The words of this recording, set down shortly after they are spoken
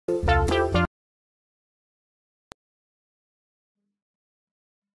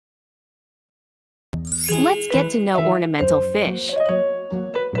Let's get to know ornamental fish.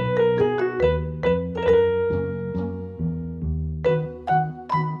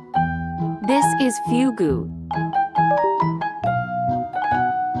 This is fugu.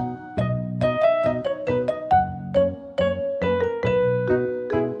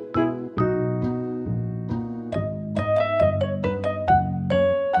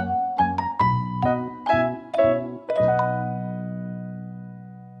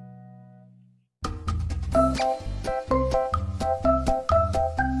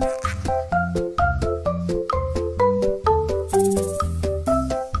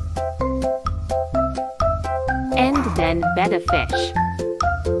 And then betta fish.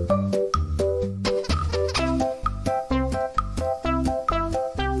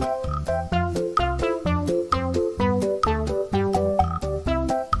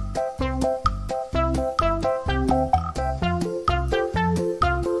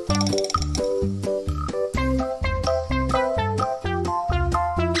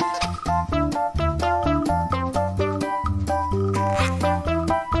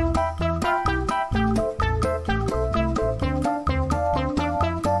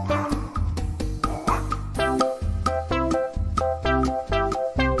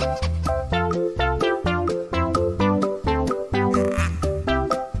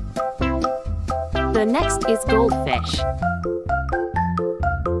 The next is goldfish.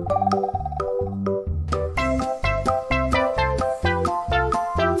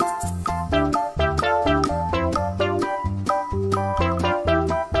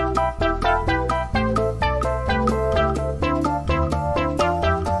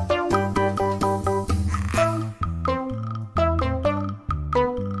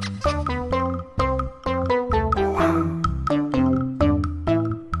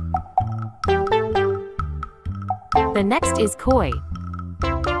 The next is koi.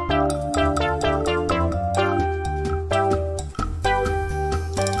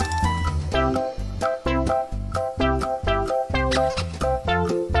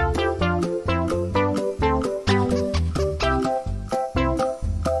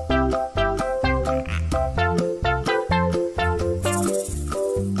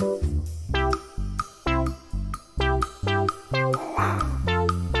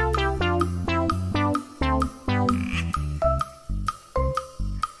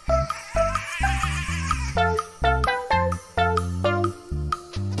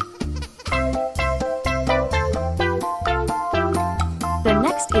 The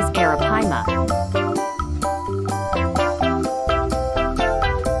next is arapaima.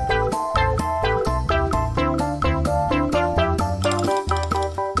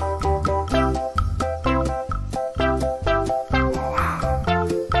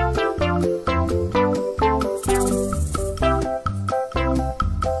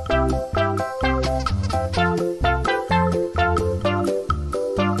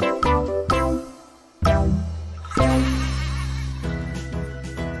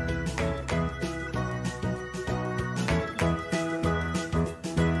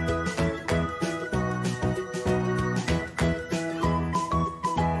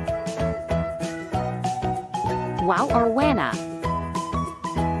 Wow arwana.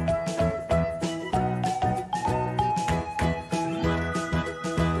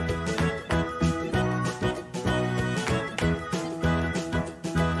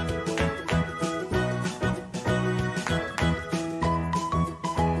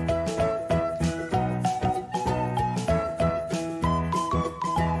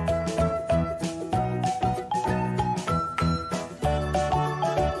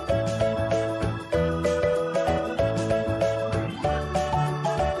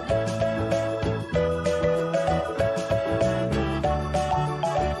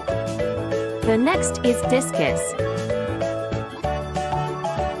 The next is discus.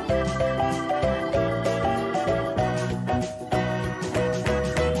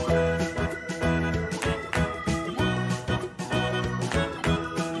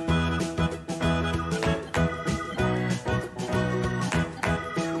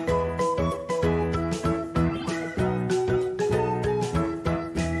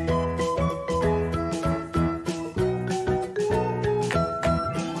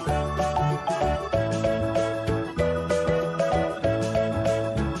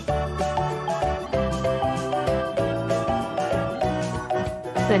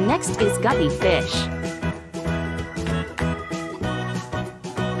 The next is guppy fish.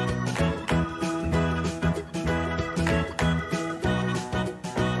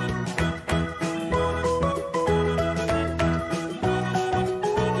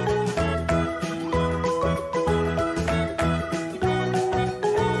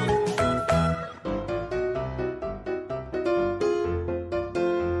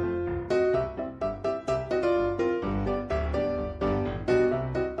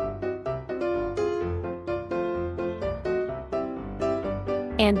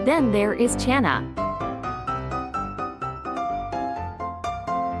 And then there is Channa.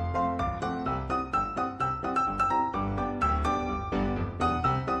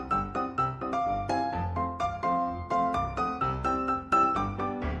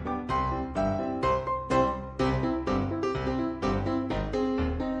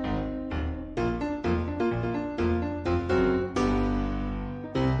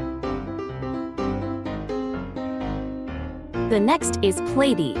 The next is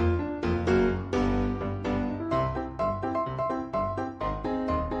Plady.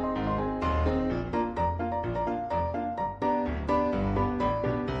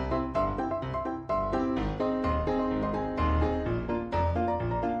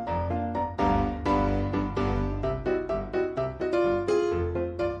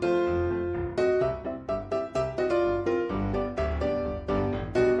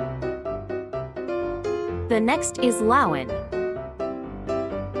 The next is Lowen.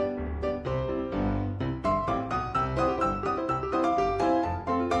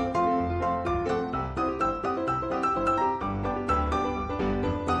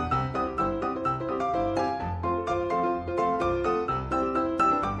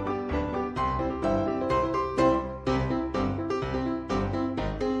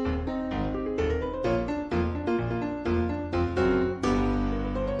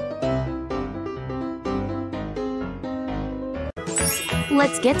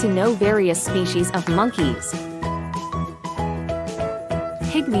 Let's get to know various species of monkeys.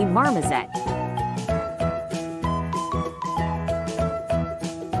 Pygmy marmoset.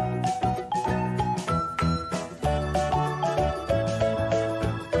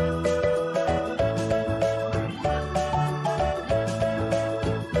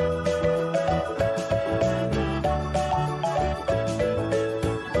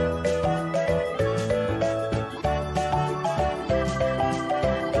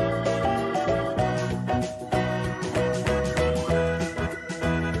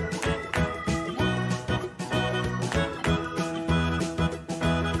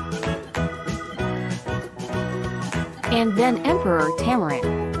 And then Emperor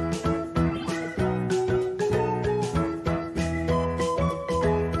Tamarin.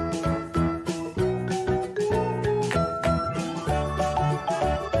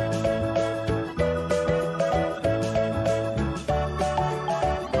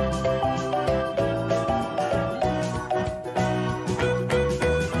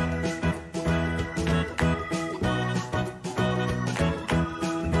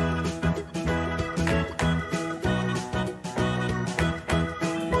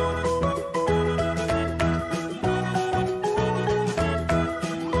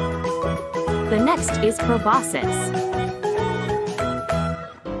 The next is Proboscis.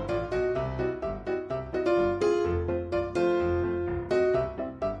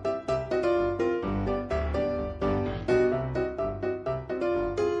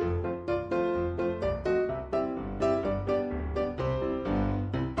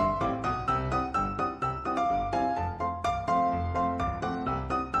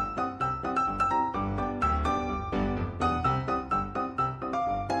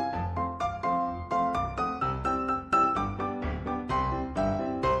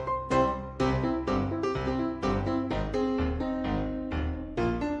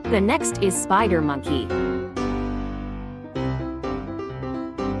 The next is Spider Monkey.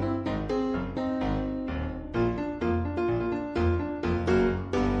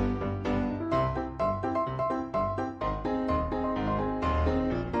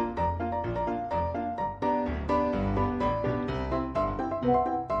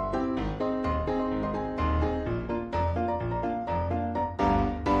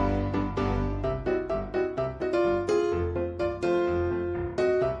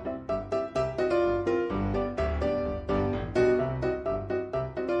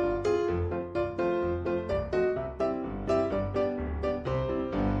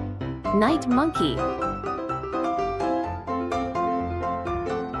 Night monkey.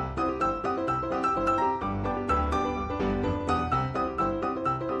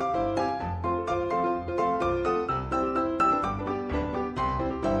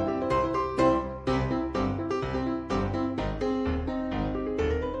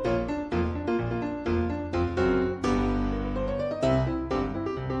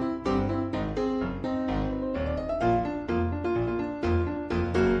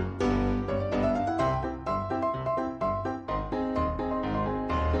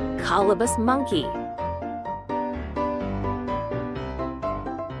 Colobus monkey.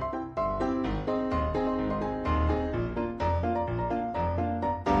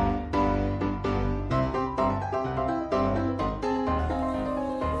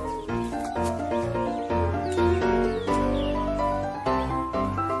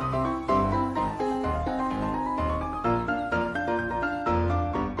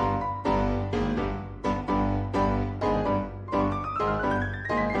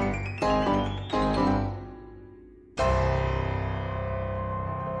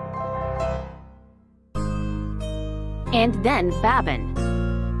 and then Babin.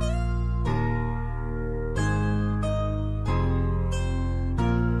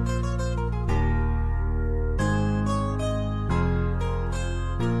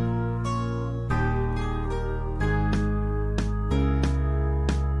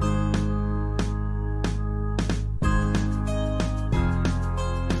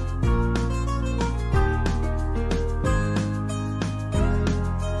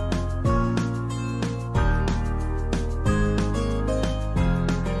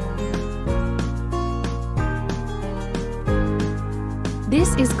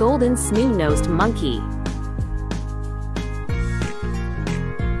 This is golden snoo-nosed monkey.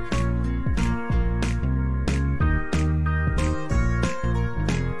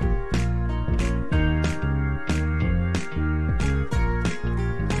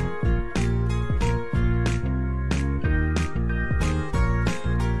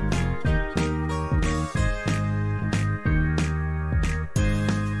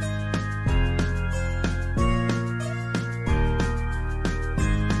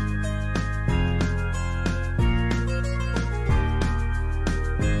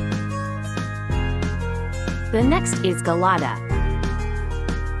 The next is Galata.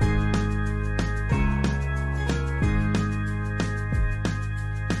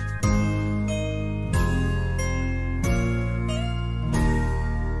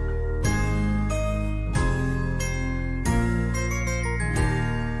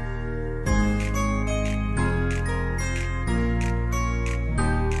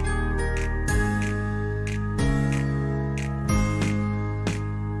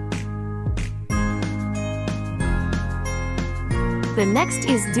 The next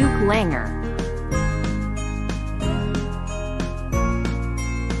is Duke Langer.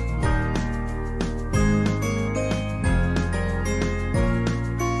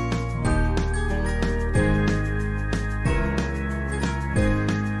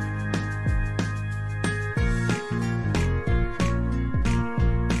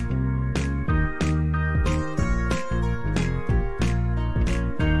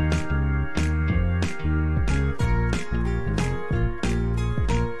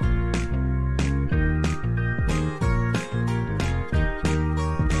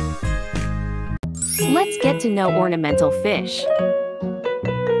 Let's get to know ornamental fish.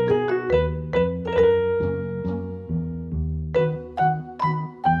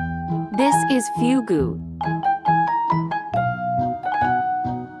 This is fugu.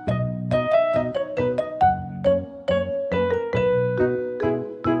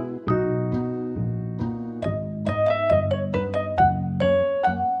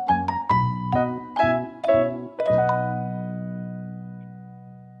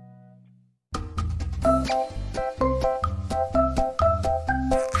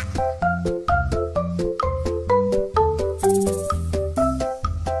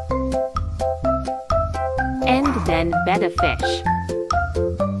 And then betta fish.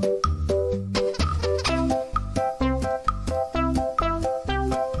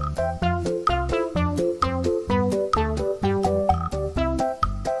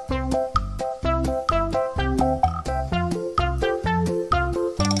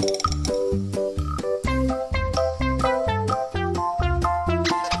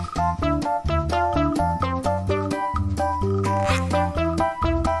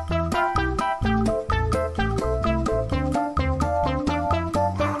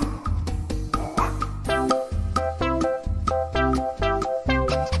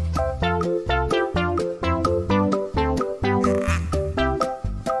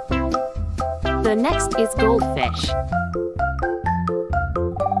 The next is goldfish.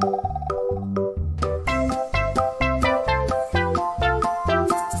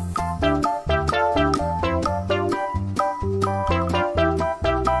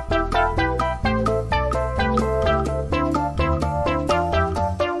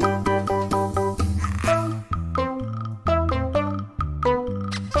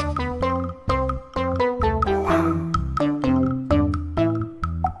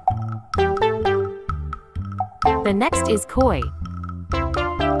 The next is koi.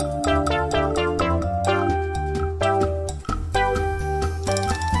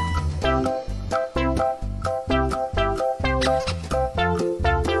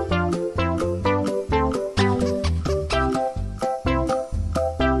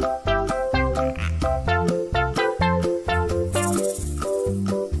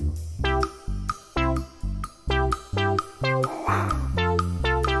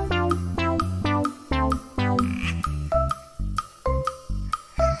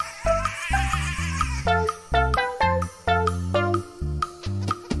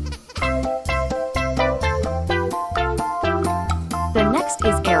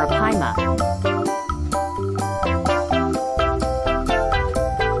 Arapaima.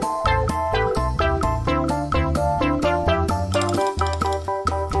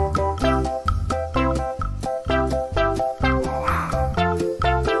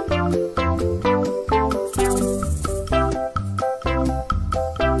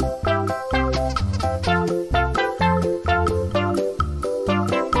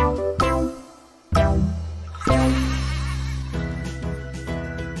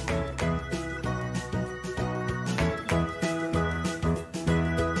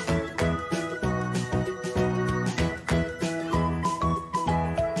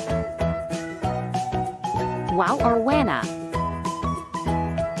 Wow Arwana.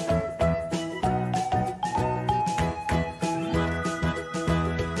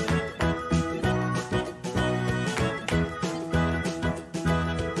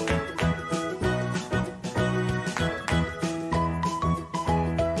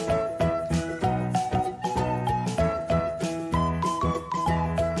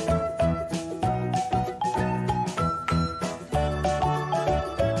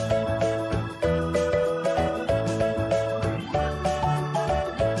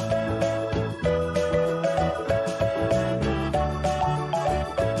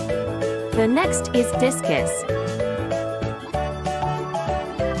 The next is discus.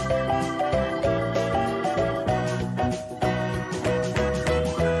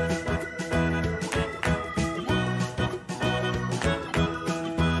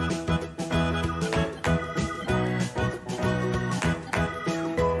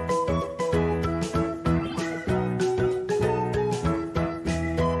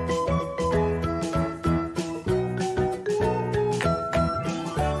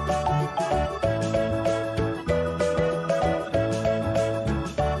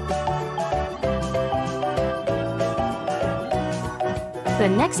 The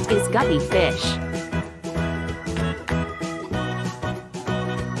next is guppy fish.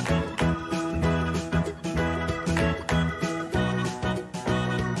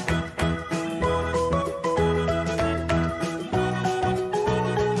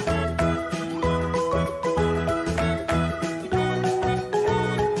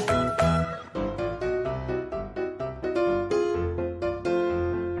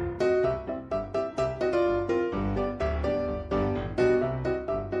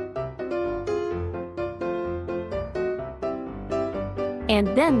 And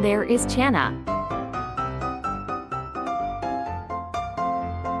then there is Channa.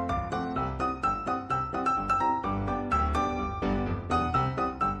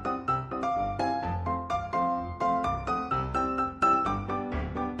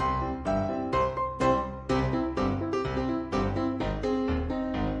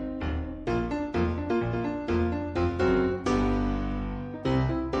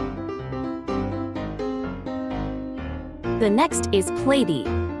 The next is Platy.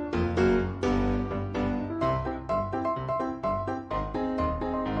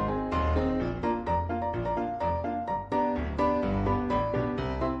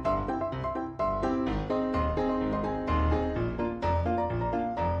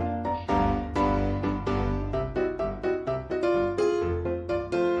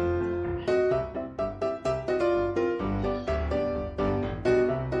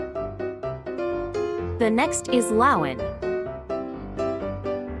 The next is Lawan.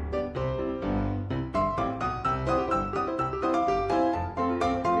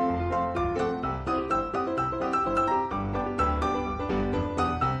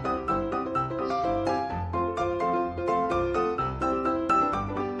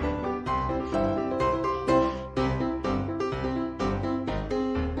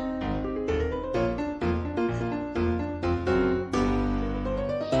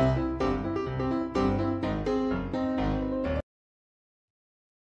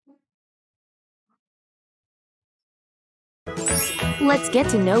 Let's get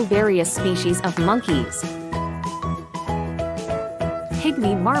to know various species of monkeys.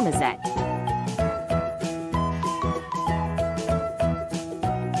 Pygmy marmoset.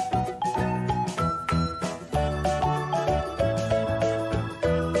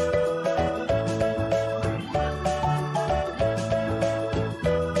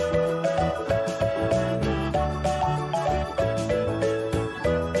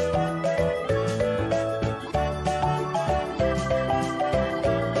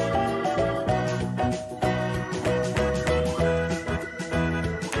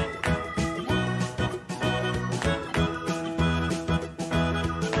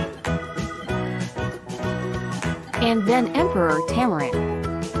 And then Emperor Tamarin.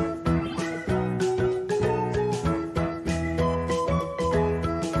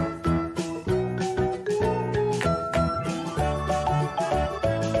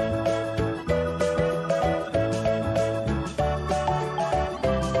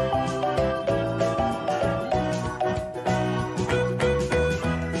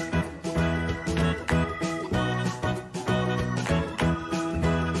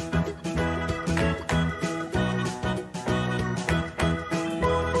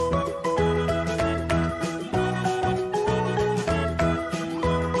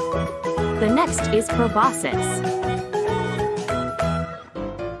 The next is proboscis.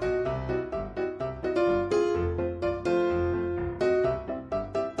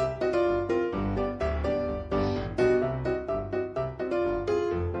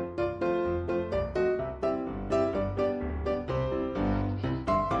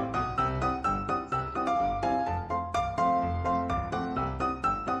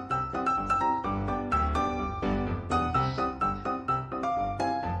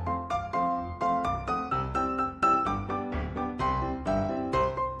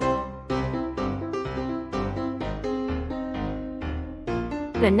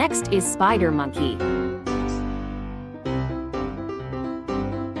 The next is spider monkey.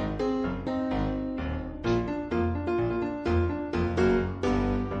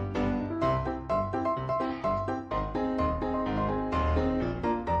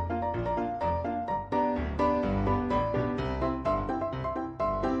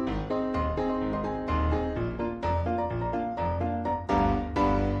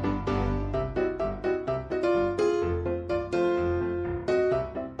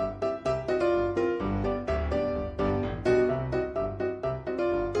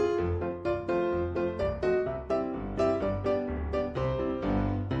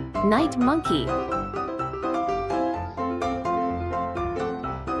 Night monkey.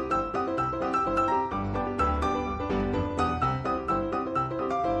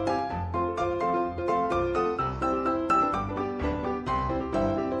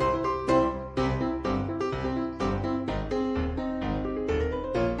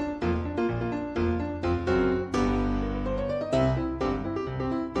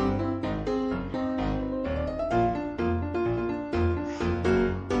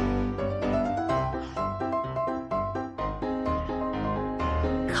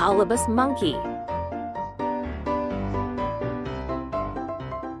 Colobus monkey.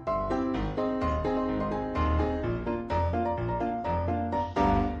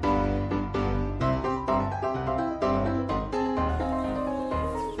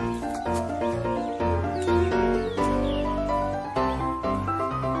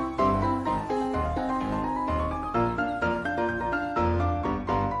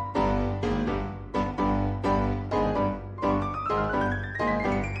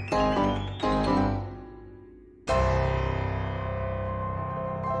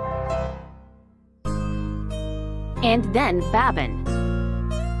 And then Babin.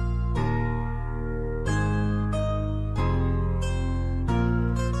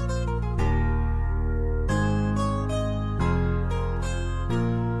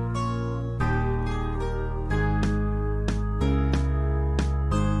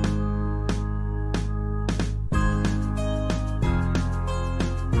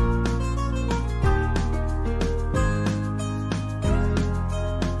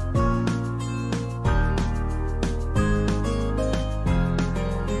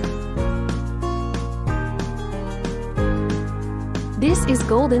 This is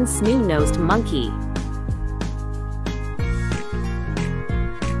golden snoo-nosed monkey.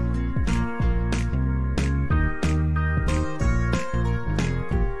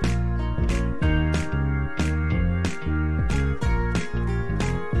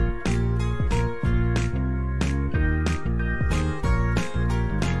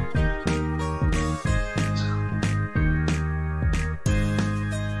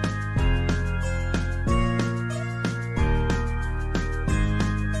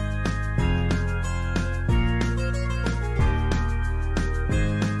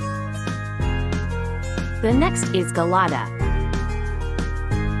 The next is Gelada.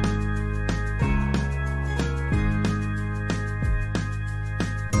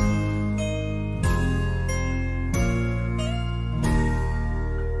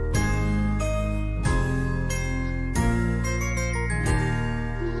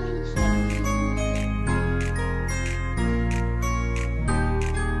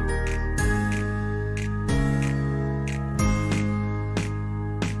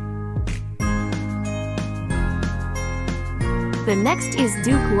 The next is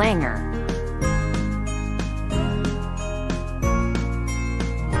Duke Langer.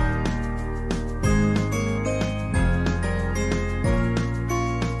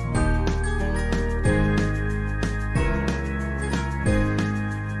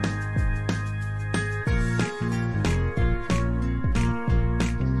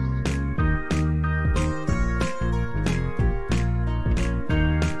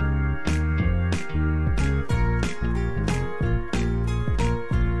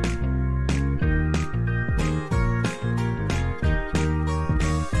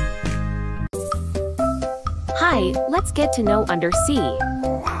 Hi, let's get to know undersea.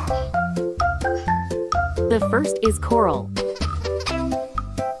 The first is coral.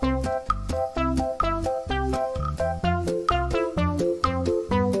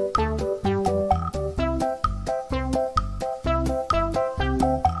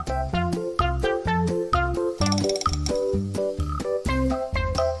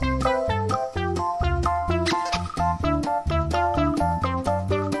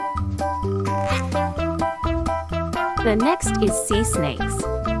 The next is sea snakes.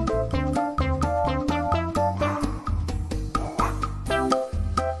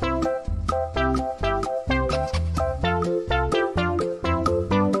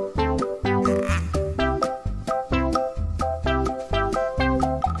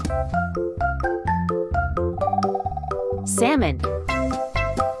 Salmon.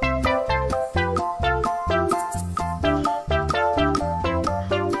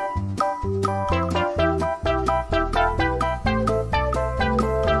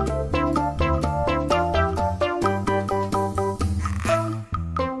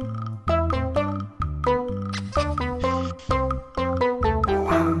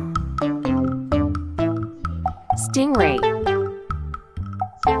 Stingray.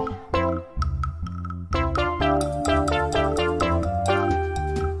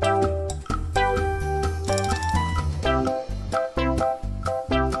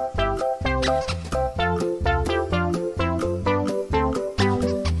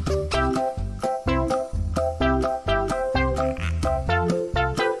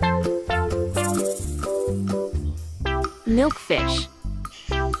 Milkfish.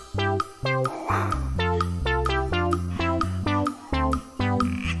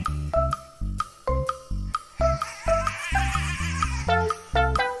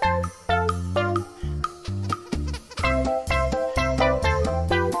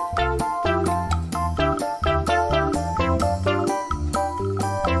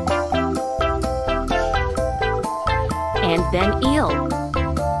 And then eel.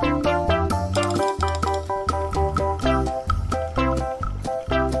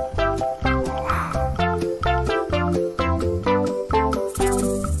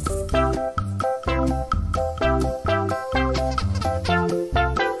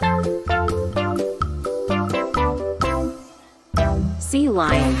 Sea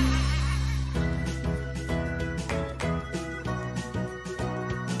lion.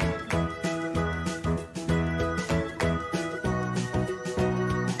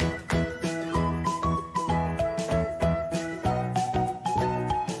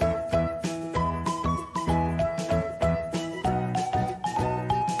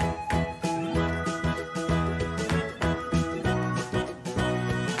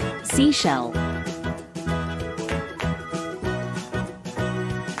 Seashell.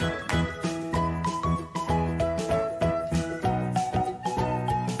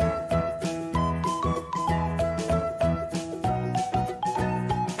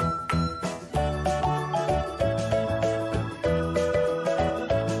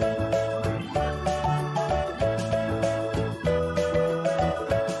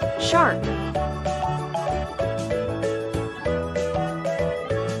 Shark.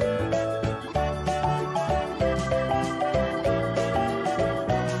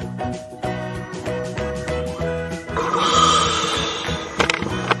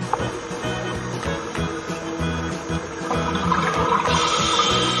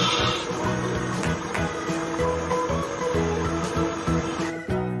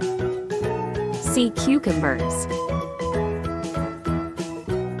 Sea cucumbers.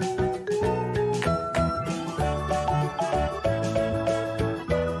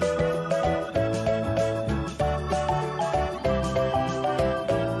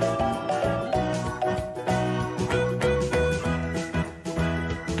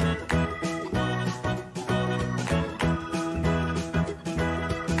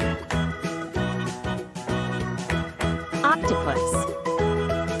 Octopus.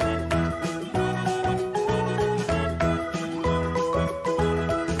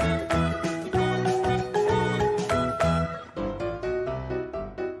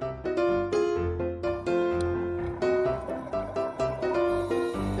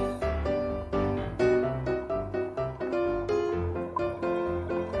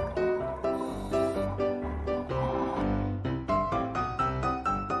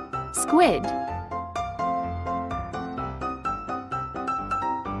 Squid.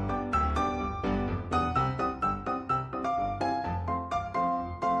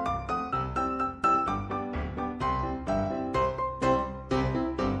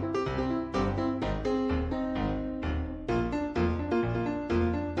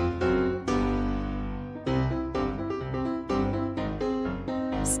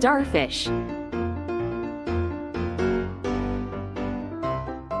 Starfish.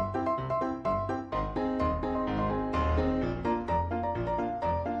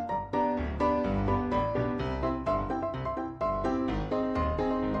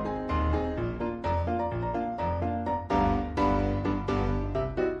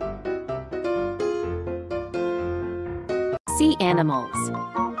 Sea animals.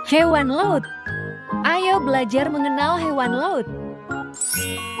 Hewan laut. Ayo belajar mengenal hewan laut.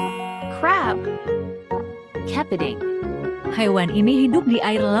 Crab. Kepiting. Hewan ini hidup di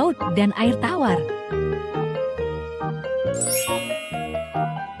air laut dan air tawar.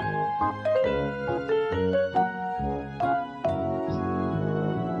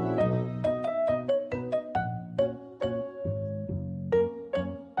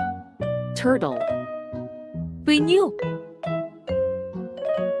 Turtle. Penyu.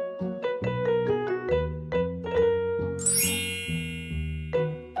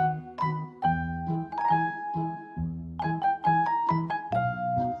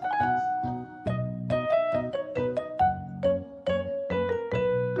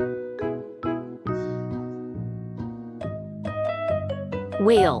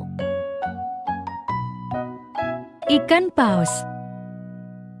 Whale. Ikan paus.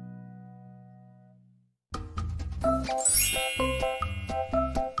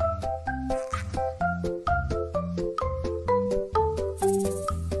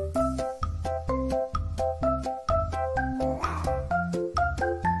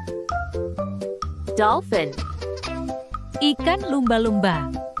 Dolphin. Ikan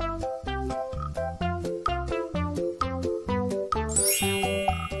lumba-lumba.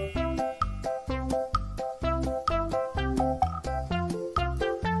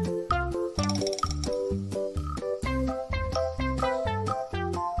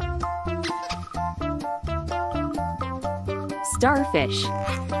 Starfish.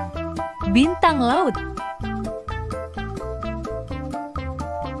 Bintang laut.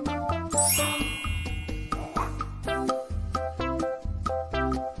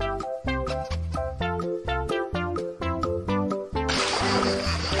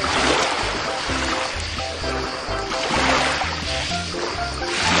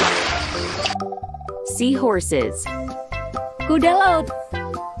 Seahorses. Kuda laut.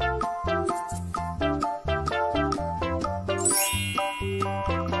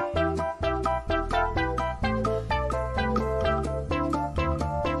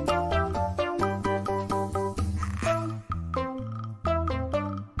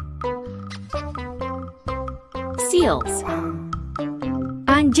 Seals.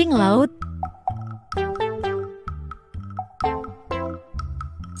 Anjing laut.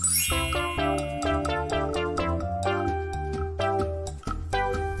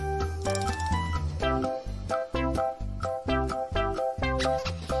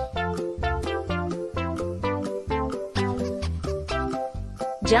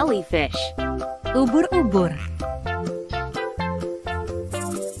 Jellyfish. Ubur-ubur.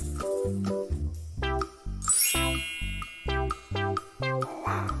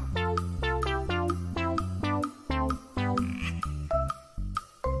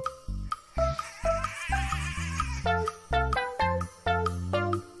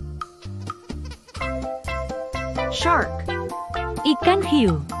 Shark. Ikan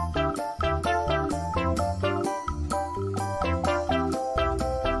hiu.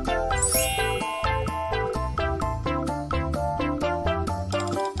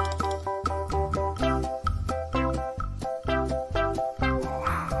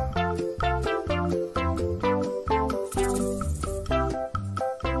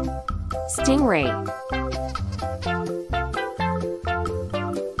 Stingray.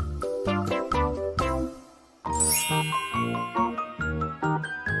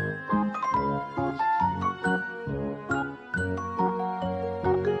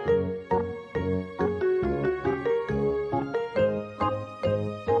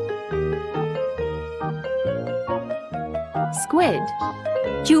 Squid.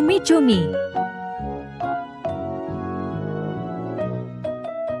 Cumi-cumi.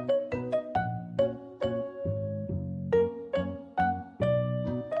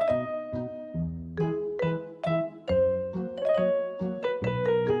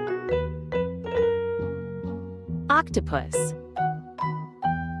 Octopus.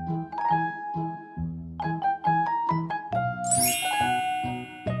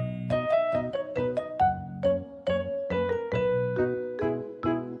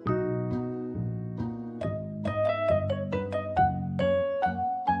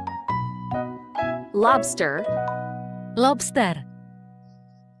 Lobster. Lobster.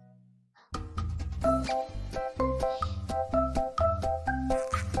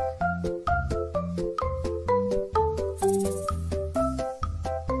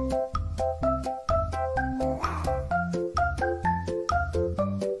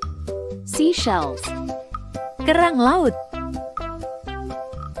 Seashells. Kerang laut.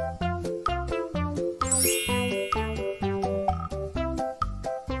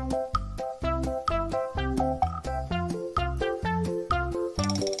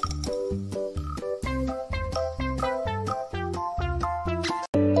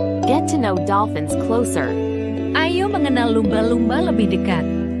 know dolphins closer. Ayo mengenal lumba-lumba lebih dekat.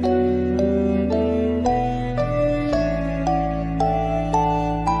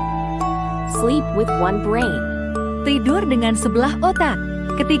 Sleep with one brain. Tidur dengan sebelah otak.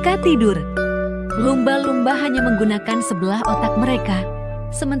 Ketika tidur, lumba-lumba hanya menggunakan sebelah otak mereka,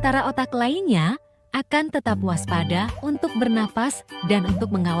 sementara otak lainnya akan tetap waspada untuk bernapas dan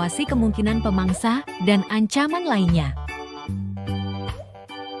untuk mengawasi kemungkinan pemangsa dan ancaman lainnya.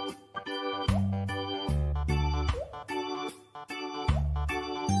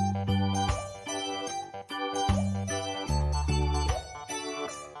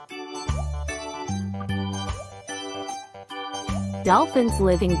 Dolphins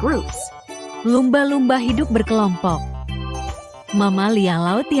live in groups. Lumba-lumba hidup berkelompok. Mamalia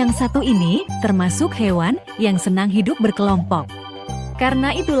laut yang satu ini termasuk hewan yang senang hidup berkelompok.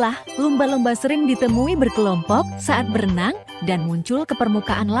 Karena itulah, lumba-lumba sering ditemui berkelompok saat berenang dan muncul ke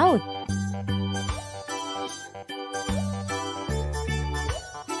permukaan laut.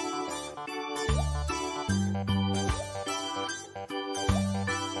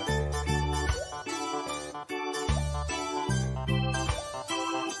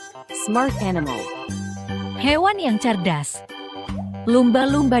 Smart animal. Hewan yang cerdas.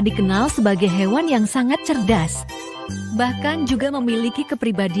 Lumba-lumba dikenal sebagai hewan yang sangat cerdas. Bahkan juga memiliki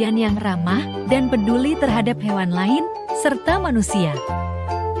kepribadian yang ramah dan peduli terhadap hewan lain serta manusia.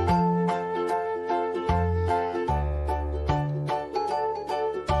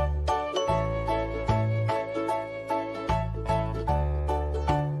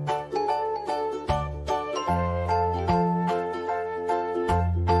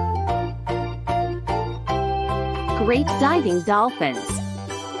 Great diving dolphins.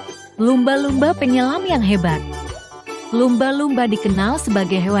 Lumba-lumba penyelam yang hebat. Lumba-lumba dikenal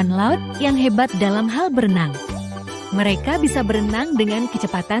sebagai hewan laut yang hebat dalam hal berenang. Mereka bisa berenang dengan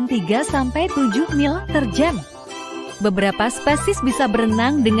kecepatan 3-7 mil per jam. Beberapa spesies bisa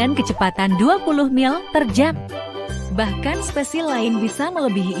berenang dengan kecepatan 20 mil per jam. Bahkan spesies lain bisa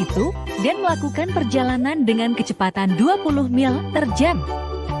melebihi itu dan melakukan perjalanan dengan kecepatan 20 mil per jam.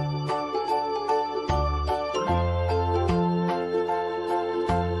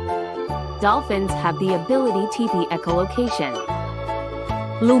 Dolphins have the ability to be echolocation.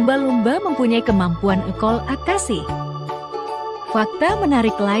 Lumba-lumba mempunyai kemampuan ekolokasi. Fakta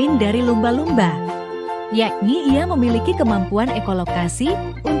menarik lain dari lumba-lumba, yakni ia memiliki kemampuan ekolokasi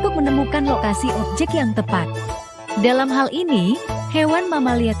untuk menemukan lokasi objek yang tepat. Dalam hal ini, hewan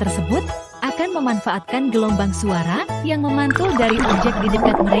mamalia tersebut akan memanfaatkan gelombang suara yang memantul dari objek di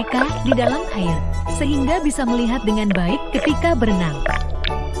dekat mereka di dalam air, sehingga bisa melihat dengan baik ketika berenang.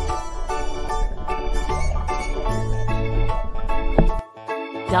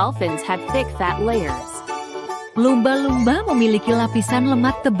 Dolphins have thick fat layers. Lumba-lumba memiliki lapisan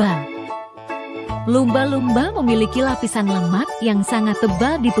lemak tebal. Lumba-lumba memiliki lapisan lemak yang sangat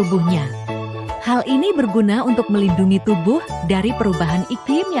tebal di tubuhnya. Hal ini berguna untuk melindungi tubuh dari perubahan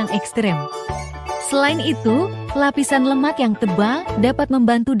iklim yang ekstrem. Selain itu, lapisan lemak yang tebal dapat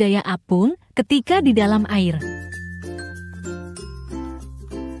membantu daya apung ketika di dalam air.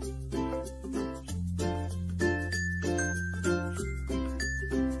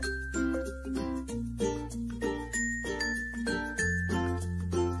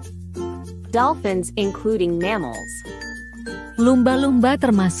 Dolphins including mammals. Lumba-lumba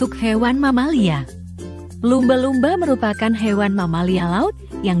termasuk hewan mamalia. Lumba-lumba merupakan hewan mamalia laut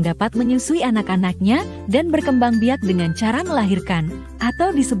yang dapat menyusui anak-anaknya dan berkembang biak dengan cara melahirkan,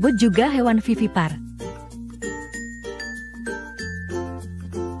 atau disebut juga hewan vivipar.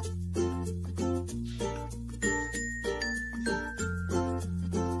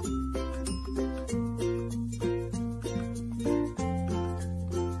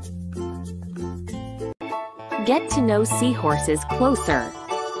 Get to know seahorses closer.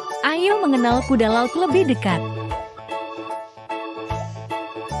 Ayo mengenal kuda laut lebih dekat.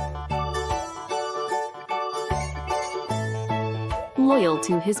 Loyal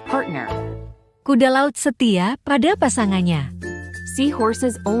to his partner. Kuda laut setia pada pasangannya.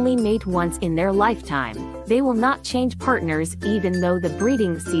 Seahorses only mate once in their lifetime. They will not change partners even though the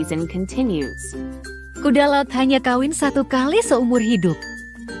breeding season continues. Kuda laut hanya kawin satu kali seumur hidup.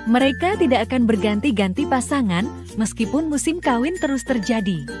 Mereka tidak akan berganti-ganti pasangan meskipun musim kawin terus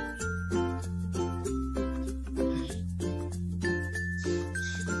terjadi.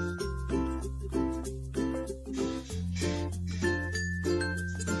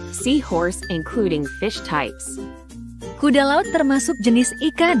 Seahorse including fish types. Kuda laut termasuk jenis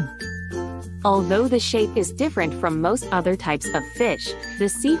ikan. Although the shape is different from most other types of fish, the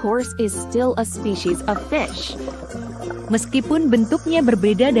seahorse is still a species of fish. Meskipun bentuknya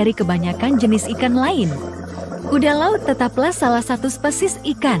berbeda dari kebanyakan jenis ikan lain, kuda laut tetaplah salah satu spesies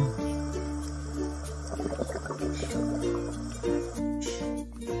ikan.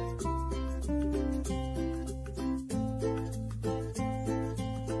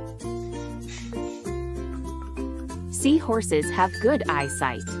 Seahorses have good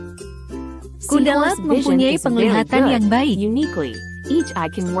eyesight. Kuda laut mempunyai penglihatan yang baik. Uniquely, each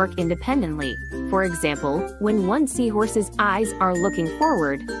eye can work independently. For example, when one seahorse's eyes are looking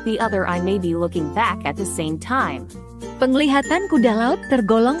forward, the other eye may be looking back at the same time. Penglihatan kuda laut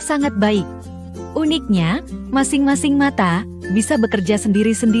tergolong sangat baik. Uniknya, masing-masing mata bisa bekerja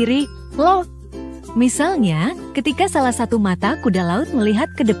sendiri-sendiri, loh. Misalnya, ketika salah satu mata kuda laut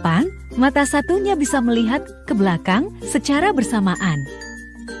melihat ke depan, mata satunya bisa melihat ke belakang secara bersamaan.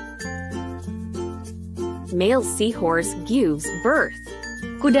 Male seahorse gives birth.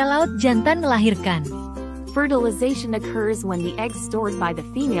 Kuda laut jantan melahirkan. Fertilization occurs when the eggs stored by the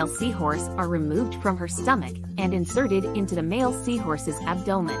female seahorse are removed from her stomach and inserted into the male seahorse's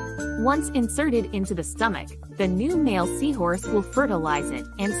abdomen. Once inserted into the stomach, the new male seahorse will fertilize it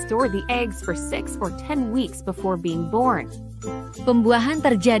and store the eggs for 6 or 10 weeks before being born. Pembuahan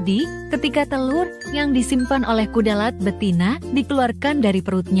terjadi ketika telur yang disimpan oleh kuda laut betina dikeluarkan dari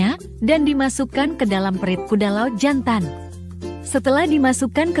perutnya dan dimasukkan ke dalam perut kuda laut jantan. Setelah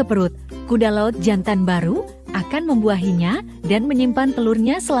dimasukkan ke perut, kuda laut jantan baru akan membuahinya dan menyimpan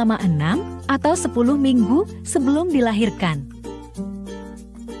telurnya selama 6 atau 10 minggu sebelum dilahirkan.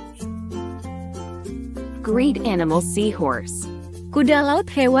 Great animal seahorse. Kuda laut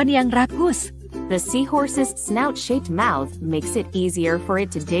hewan yang rakus. The seahorse's snout-shaped mouth makes it easier for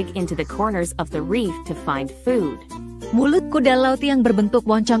it to dig into the corners of the reef to find food. Mulut kuda laut yang berbentuk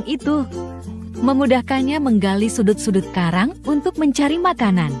moncong itu memudahkannya menggali sudut-sudut karang untuk mencari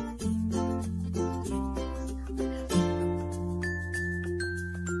makanan.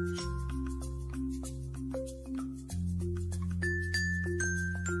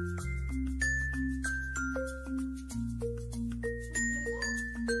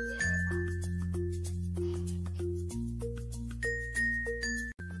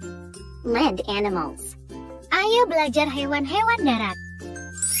 Land animals. Ayo belajar hewan-hewan darat.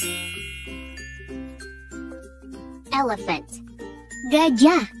 Elephant.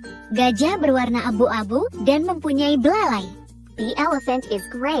 Gajah. Gajah berwarna abu-abu dan mempunyai belalai. The elephant is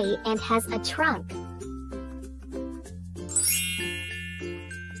gray and has a trunk.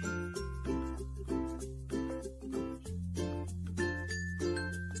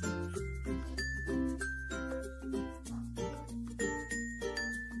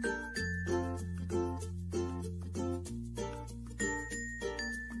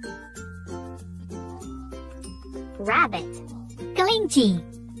 Rabbit. Kelinci.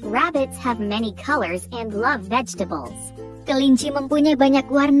 Rabbits have many colors and love vegetables. Kelinci mempunyai banyak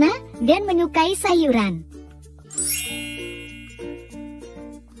warna dan menyukai sayuran.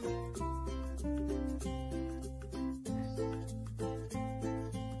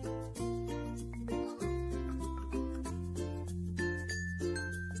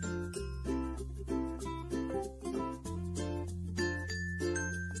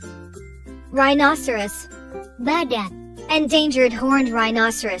 Rhinoceros. Badak. Endangered horned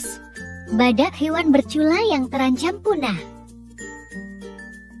rhinoceros. Badak hewan bercula yang terancam punah.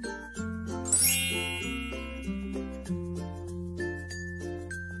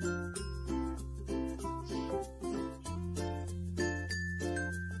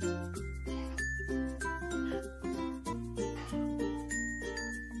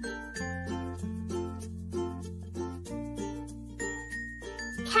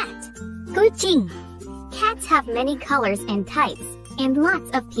 Cat. Kucing. Cats have many colors and types, and lots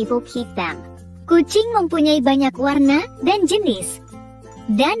of people keep them. Kucing mempunyai banyak warna dan jenis,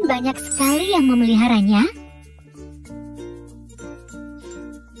 dan banyak sekali yang memeliharanya.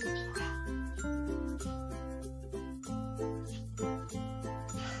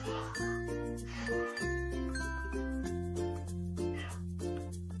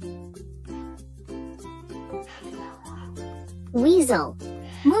 Weasel.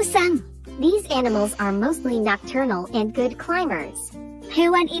 Musang. These animals are mostly nocturnal and good climbers.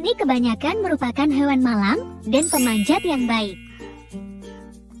 Hewan ini kebanyakan merupakan hewan malam dan pemanjat yang baik.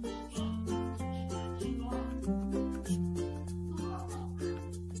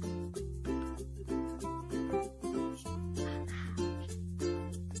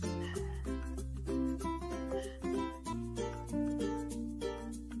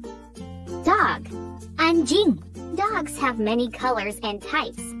 Dog. Anjing. Dogs have many colors and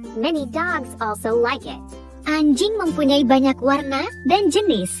types. Many dogs also like it. Anjing mempunyai banyak warna dan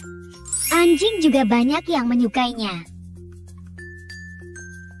jenis. Anjing juga banyak yang menyukainya.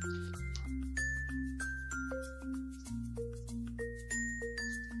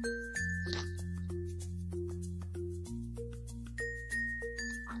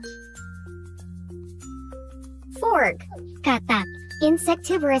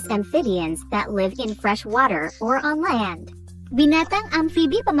 Insectivorous amphibians that live in fresh water or on land. Binatang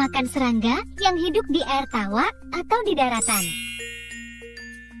amfibi pemakan serangga yang hidup di air tawa atau di daratan.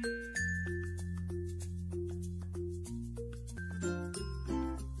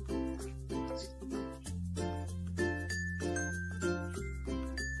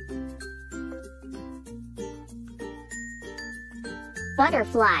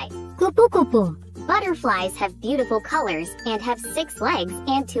 Butterfly. Kupu-kupu. Butterflies have beautiful colors and have 6 legs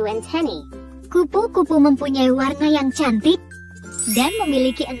and 2 antennae. Kupu-kupu mempunyai warna yang cantik dan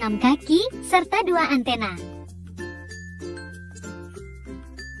memiliki 6 kaki serta 2 antena.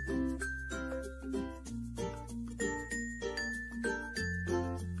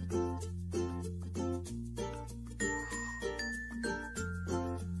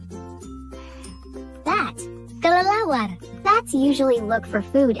 Bat. Kelelawar. Bats usually look for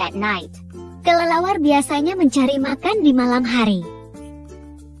food at night. Kelelawar biasanya mencari makan di malam hari.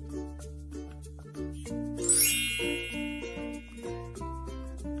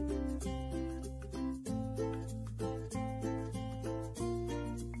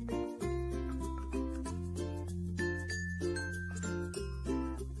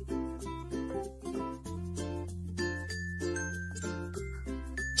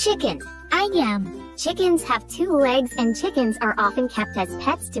 Chicken. Ayam. Chickens have 2 legs and chickens are often kept as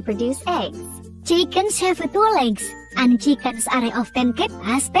pets to produce eggs. Chickens have 2 legs and chickens are often kept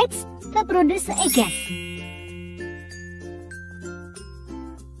as pets to produce eggs.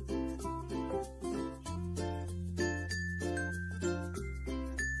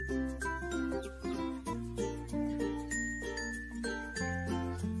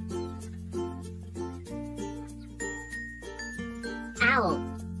 Owl.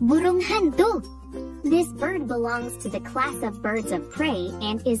 Burung hantu. This bird belongs to the class of birds of prey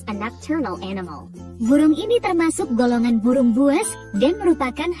and is a nocturnal animal. Burung ini termasuk golongan burung buas dan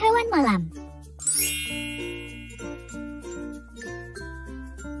merupakan hewan malam.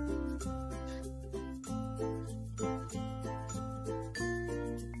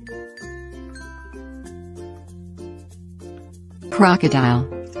 Crocodile.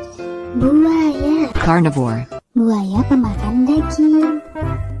 Buaya. Carnivore. Buaya pemakan daging.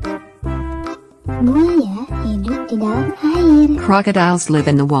 Buaya hidup di dalam air. Crocodiles live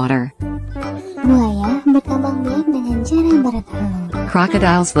in the water. Buaya berkembang biak dengan cara bertelur.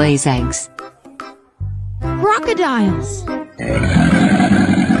 Crocodiles lays eggs. Crocodiles.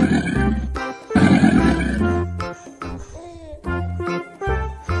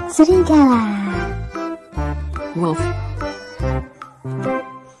 Serigala. Wolf.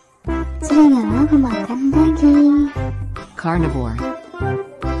 Serigala pemakan daging. Carnivore.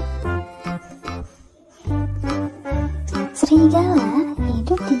 Serigala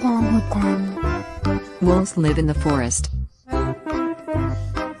hidup di dalam hutan. Wolves live in the forest.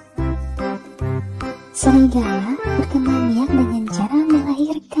 Serigala berkembang biak dengan cara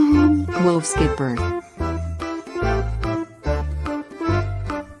melahirkan. Wolves give birth.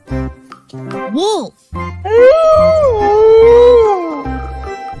 Wolf.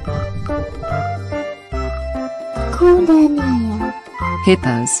 Kuda Nil.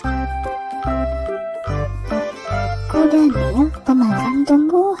 Hippos. Kuda Nil pemakan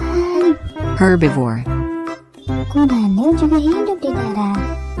tumbuhan. Herbivore. Kuda Nil juga hidup di darat.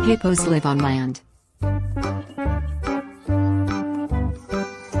 Hippos live on land.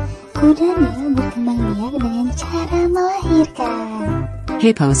 Kuda Nil berkembang biak dengan cara melahirkan.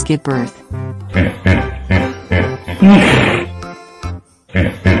 Hippos give birth.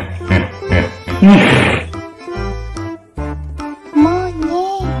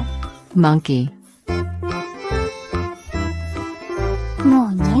 Monyet. Monkey.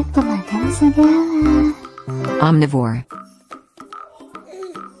 Monyet pemakan segala. Omnivore.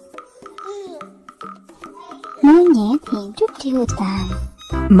 Monyet hidup di hutan.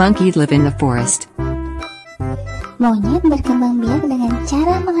 Monkey live in the forest. Monyet berkembang biak dengan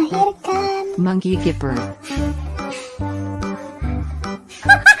cara melahirkan. Monkey give birth.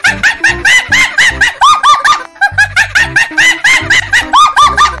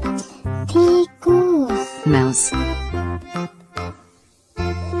 Tikus. Mouse.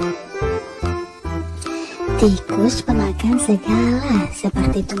 Tikus pemakan segala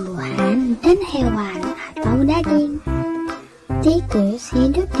seperti tumbuhan dan hewan atau daging. Tikus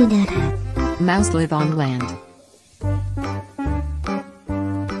hidup di darat. Mouse live on land.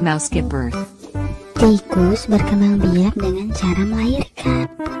 Mouse give birth. Tikus berkembang biak dengan cara melahirkan.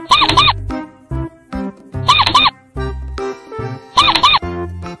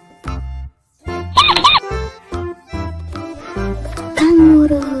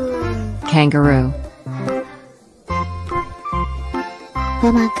 Kanguru. Kangaroo.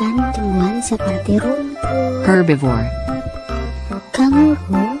 Pemakan tumbuhan seperti rumput. Herbivore.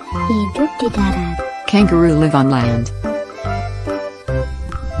 Kanguru hidup di darat. Kangaroo live on land.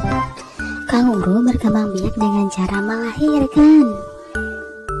 Kanguru berkembang biak dengan cara melahirkan.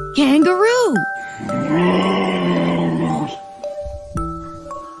 Kangaroo.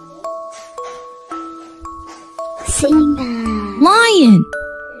 Singa. Lion.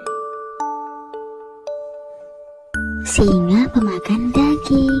 Singa pemakan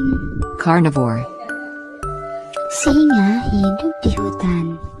daging. Carnivore. Singa hidup di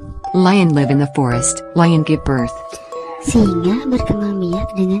hutan. Lion live in the forest. Lion give birth. Singa berkembang biak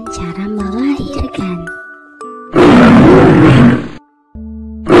dengan cara melahirkan.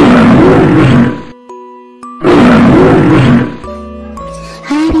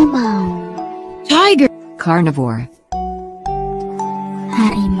 Harimau. Tiger. Carnivore.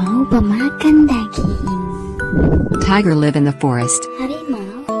 Harimau pemakan daging. Tiger live in the forest.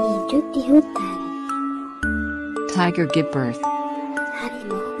 Harimau hidup di hutan. Tiger give birth.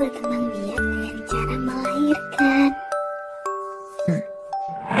 Harimau berkembang biak dengan cara melahirkan.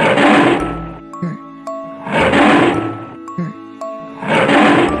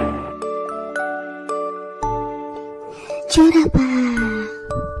 Jerapah.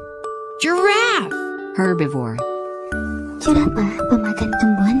 Giraffe. Herbivore. Jerapah pemakan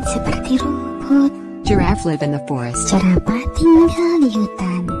tumbuhan seperti rumput. Giraffe live in the forest. Jerapah tinggal di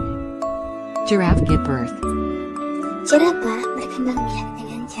hutan. Giraffe give birth. Jerapah berkembang biak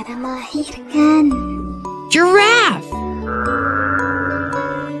dengan cara melahirkan. Giraffe.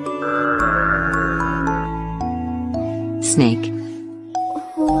 Snake.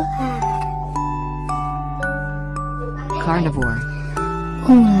 Ular. Carnivore.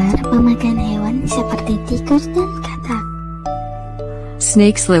 Ular pemakan hewan seperti tikus dan katak.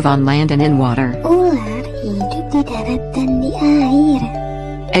 Snakes live on land and in water. Ular hidup di darat dan di air.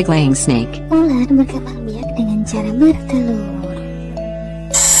 Egg-laying snake. Ular berkembang biak dengan cara bertelur.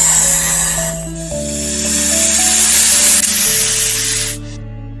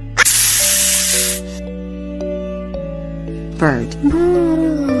 Bird.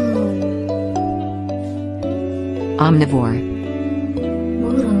 Burung. Omnivore.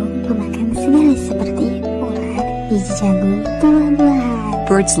 Burung pemakan segala seperti ulat, biji jagung, buah-buahan.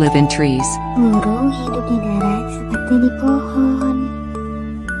 Birds live in trees. Burung hidup di darat seperti di pohon.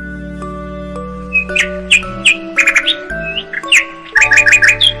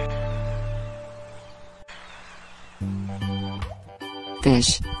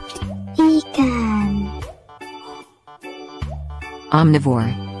 Fish. Ikan. Omnivore.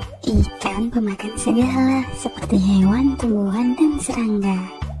 Ikan pemakan segala seperti hewan, tumbuhan, dan serangga.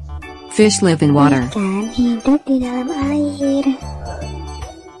 Fish live in water. Ikan hidup di dalam air.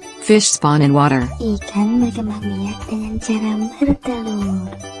 Fish spawn in water. Ikan berkembang biak dengan cara bertelur.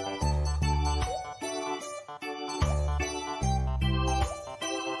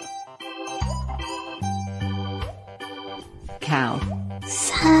 Cow.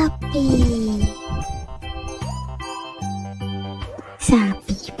 Sapi.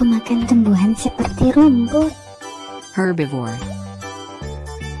 Sapi pemakan tumbuhan seperti rumput. Herbivore.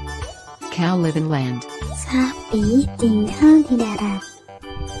 Cow live in land. Sapi tinggal di darat.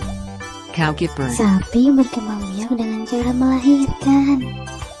 Cow give birth. Sapi berkembang biak dengan cara melahirkan.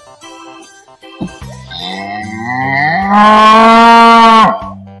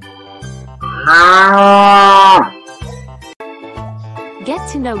 Get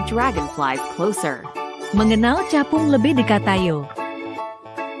to know dragonflies closer. Mengenal capung lebih dekat ayo.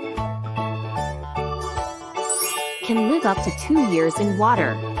 Can live up to 2 years in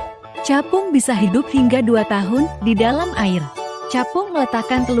water. Capung bisa hidup hingga 2 tahun di dalam air. Capung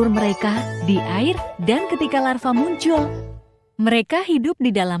meletakkan telur mereka di air dan ketika larva muncul, mereka hidup di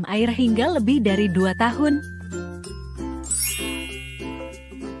dalam air hingga lebih dari 2 tahun.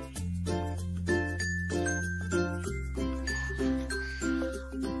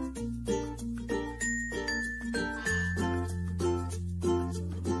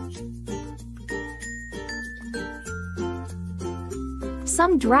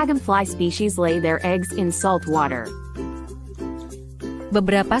 Some dragonfly species lay their eggs in salt water.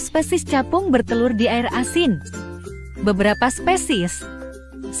 Beberapa spesies capung bertelur di air asin. Beberapa spesies,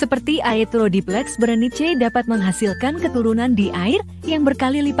 seperti Aeturodiplex berenice dapat menghasilkan keturunan di air yang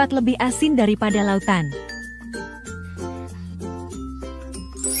berkali lipat lebih asin daripada lautan.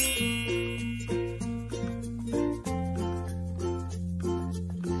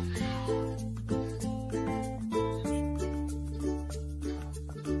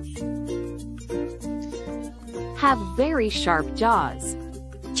 Have very sharp jaws.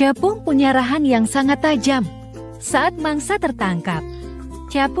 Capung punya rahan yang sangat tajam saat mangsa tertangkap.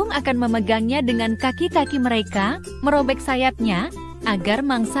 Capung akan memegangnya dengan kaki-kaki mereka, merobek sayapnya, agar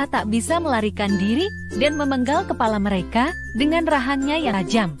mangsa tak bisa melarikan diri dan memenggal kepala mereka dengan rahangnya yang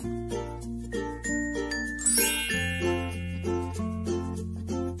tajam.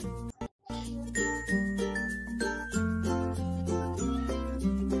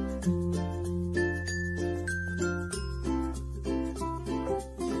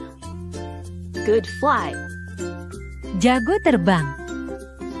 Good fly. Jago terbang.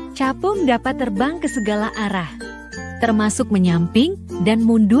 Capung dapat terbang ke segala arah, termasuk menyamping dan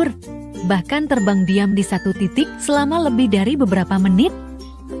mundur, bahkan terbang diam di satu titik selama lebih dari beberapa menit.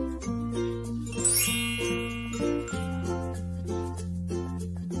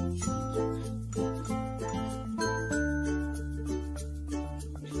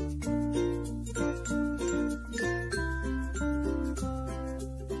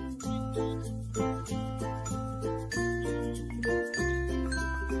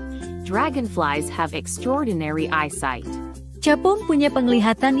 Dragonflies have extraordinary eyesight. Capung punya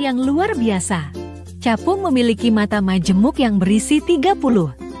penglihatan yang luar biasa. Capung memiliki mata majemuk yang berisi 30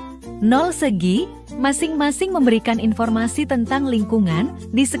 nol segi, masing-masing memberikan informasi tentang lingkungan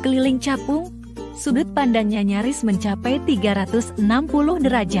di sekeliling capung. Sudut pandangnya nyaris mencapai 360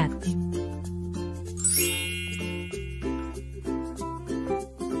 derajat.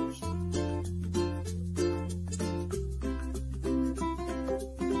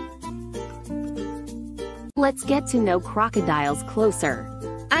 Let's get to know crocodiles closer.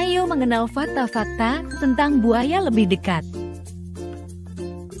 Ayo mengenal fakta-fakta tentang buaya lebih dekat.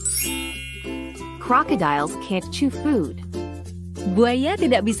 Crocodiles can't chew food. Buaya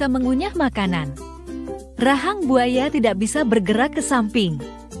tidak bisa mengunyah makanan. Rahang buaya tidak bisa bergerak ke samping.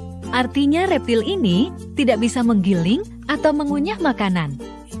 Artinya reptil ini tidak bisa menggiling atau mengunyah makanan.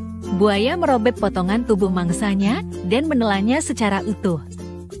 Buaya merobek potongan tubuh mangsanya dan menelannya secara utuh.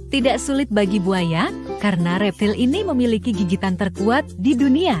 Tidak sulit bagi buaya, karena reptil ini memiliki gigitan terkuat di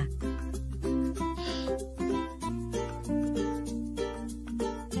dunia.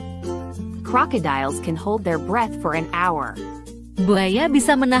 Crocodiles can hold their breath for an hour. Buaya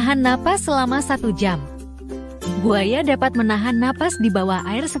bisa menahan napas selama 1 jam. Buaya dapat menahan napas di bawah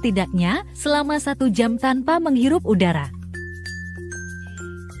air setidaknya selama 1 jam tanpa menghirup udara.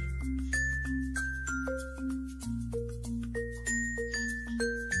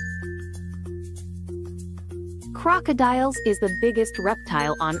 Crocodiles is the biggest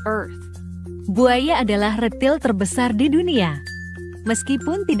reptile on Earth. Buaya adalah reptil terbesar di dunia.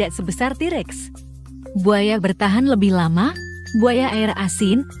 Meskipun tidak sebesar T-Rex. Buaya bertahan lebih lama. Buaya air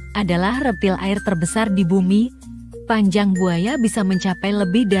asin adalah reptil air terbesar di bumi. Panjang buaya bisa mencapai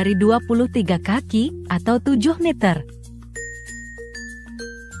lebih dari 23 kaki atau 7 meter.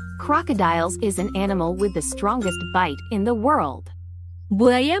 Crocodiles is an animal with the strongest bite in the world.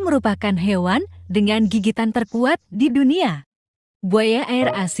 Buaya merupakan hewan dengan gigitan terkuat di dunia. Buaya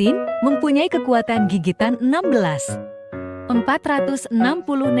air asin mempunyai kekuatan gigitan 460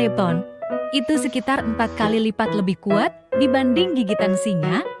 Newton. Itu sekitar 4 kali lipat lebih kuat dibanding gigitan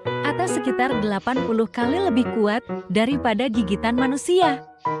singa atau sekitar 80 kali lebih kuat daripada gigitan manusia.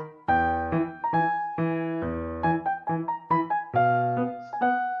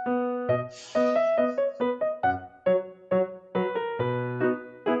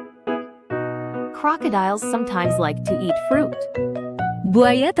 Crocodiles sometimes like to eat fruit.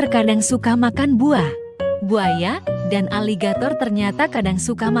 Buaya terkadang suka makan buah. Buaya dan aligator ternyata kadang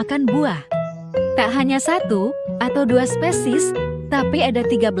suka makan buah. Tak hanya 1 atau 2 spesies, tapi ada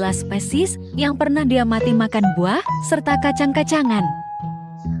 13 spesies yang pernah diamati makan buah serta kacang-kacangan.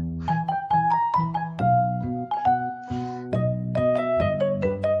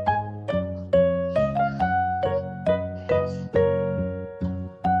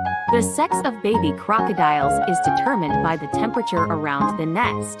 The sex of baby crocodiles is determined by the temperature around the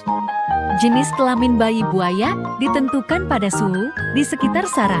nest. Jenis kelamin bayi buaya ditentukan pada suhu di sekitar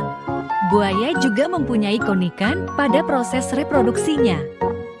sarang. Buaya juga mempunyai keunikan pada proses reproduksinya.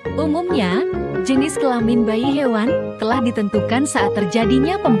 Umumnya, jenis kelamin bayi hewan telah ditentukan saat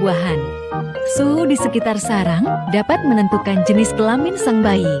terjadinya pembuahan. Suhu di sekitar sarang dapat menentukan jenis kelamin sang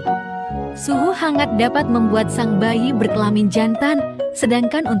bayi. Suhu hangat dapat membuat sang bayi berkelamin jantan,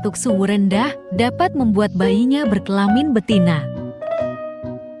 sedangkan untuk suhu rendah dapat membuat bayinya berkelamin betina.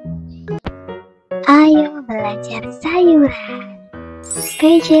 Ayo belajar sayuran.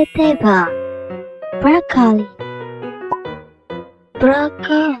 Vegetable. Broccoli.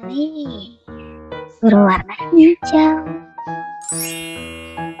 Broccoli. Berwarna hijau.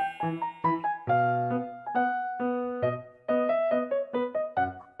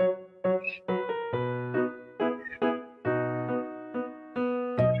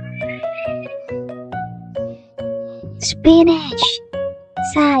 Spinach,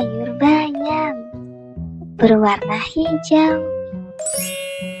 sayur bayam, berwarna hijau.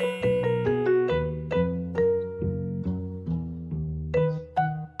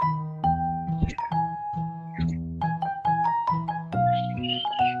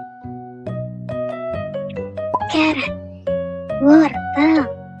 Carrot, wortel,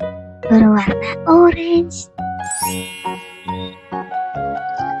 berwarna orange.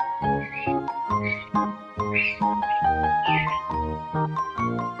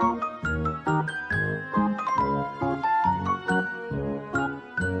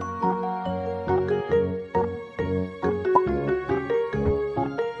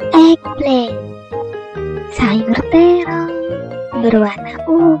 Eggplant, sayur terong, berwarna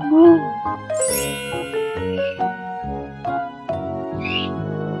ungu.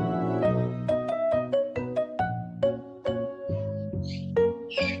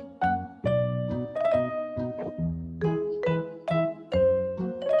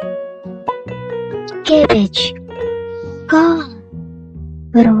 Cabbage, kol,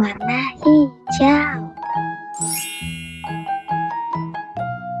 berwarna hijau.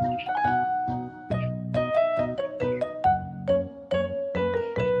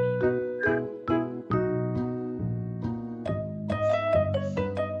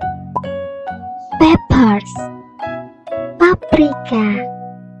 Peppers, paprika,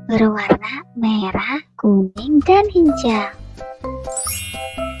 berwarna merah, kuning, dan hijau.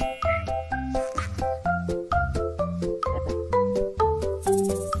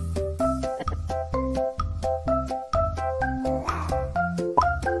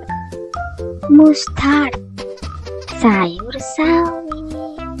 Mustard, sayur sawi,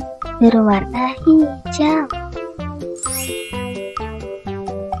 berwarna hijau.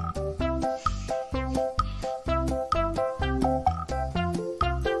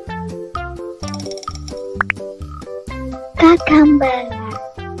 Cucumber,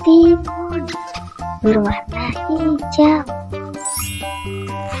 timun, berwarna hijau.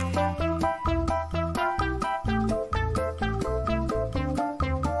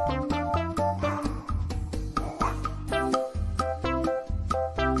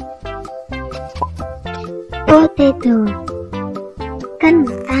 Potato,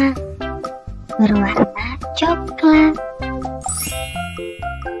 kentang, berwarna coklat.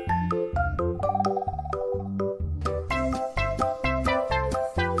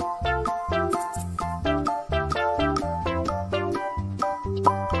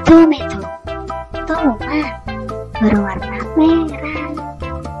 Tomato, tomat, berwarna merah.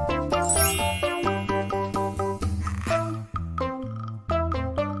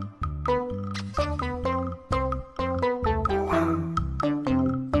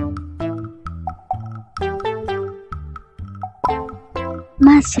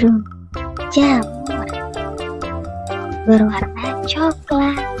 Mushroom, jamur, berwarna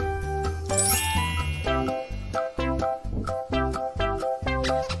coklat.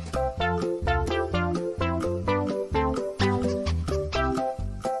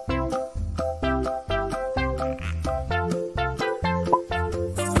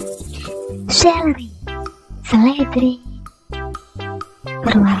 Celery, seledri,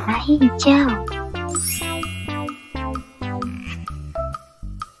 berwarna hijau.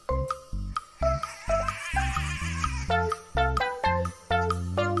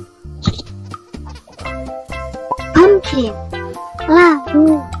 Pumpkin,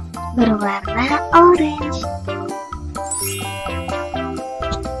 labu, berwarna orange.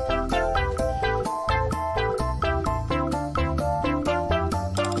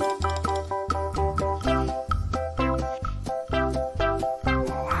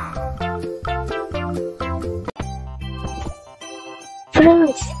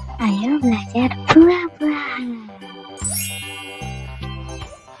 Fruits, ayo belajar buah-buahan.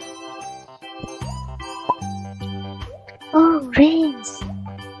 Orange,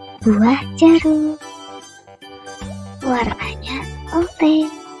 buah jeruk, warnanya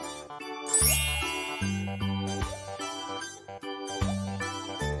oranye.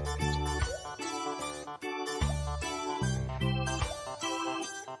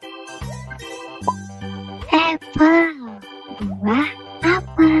 Apple, buah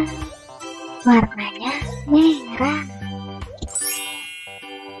apel, warnanya merah.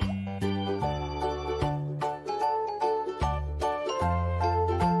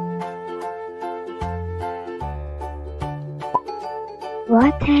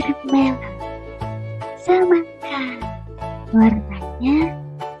 Watermelon, semangka, warnanya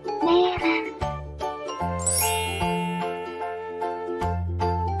merah.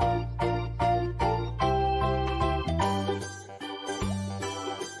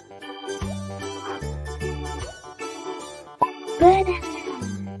 Banana.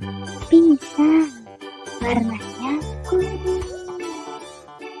 Pisang. Warnanya kuning.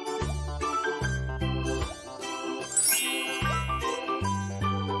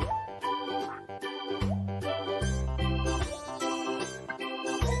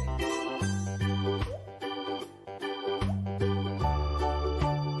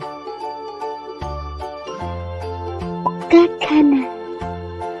 Kakana.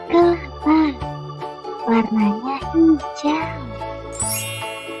 Kelapa. Warnanya hijau.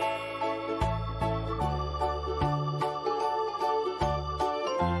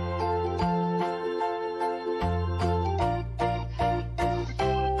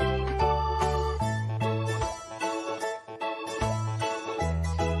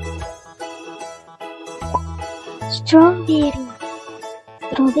 Strawberry.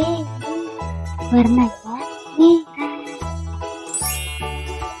 Strawberry. Warnanya merah.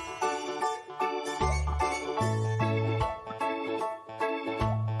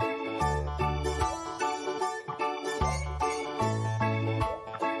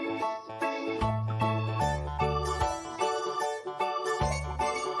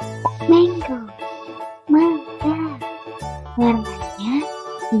 Mango. Mangga. Warnanya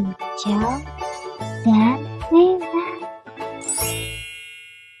hijau dan merah.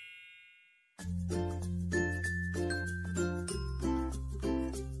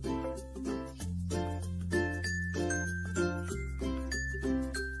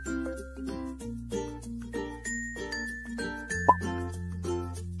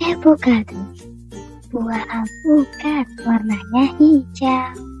 Avocado. Buah alpukat warnanya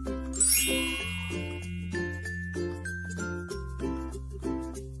hijau.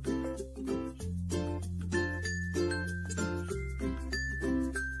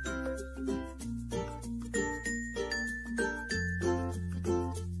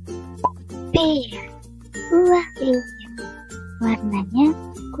 Pear. Buah pir. Warnanya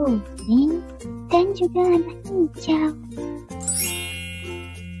kuning dan juga warna hijau.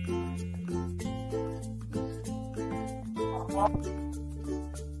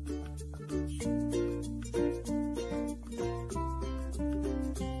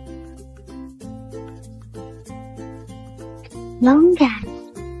 Longgar.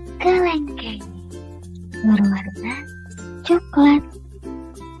 Kelengkeng. Berwarna coklat.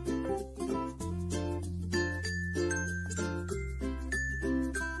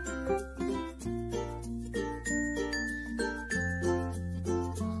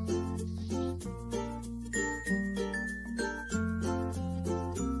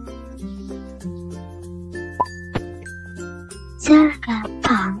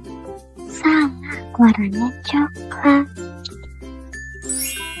 Zagapang. Salak warnanya coklat.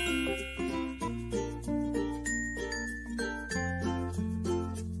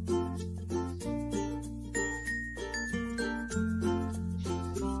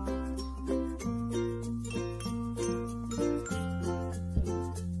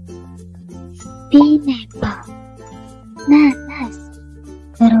 Pineapple. Nanas.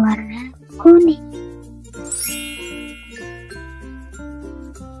 Berwarna kuning.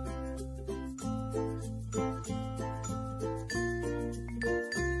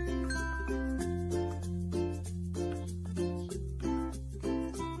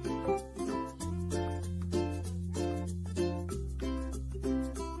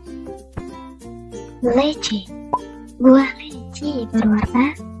 Leci. Buah leci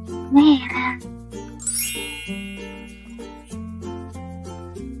berwarna merah.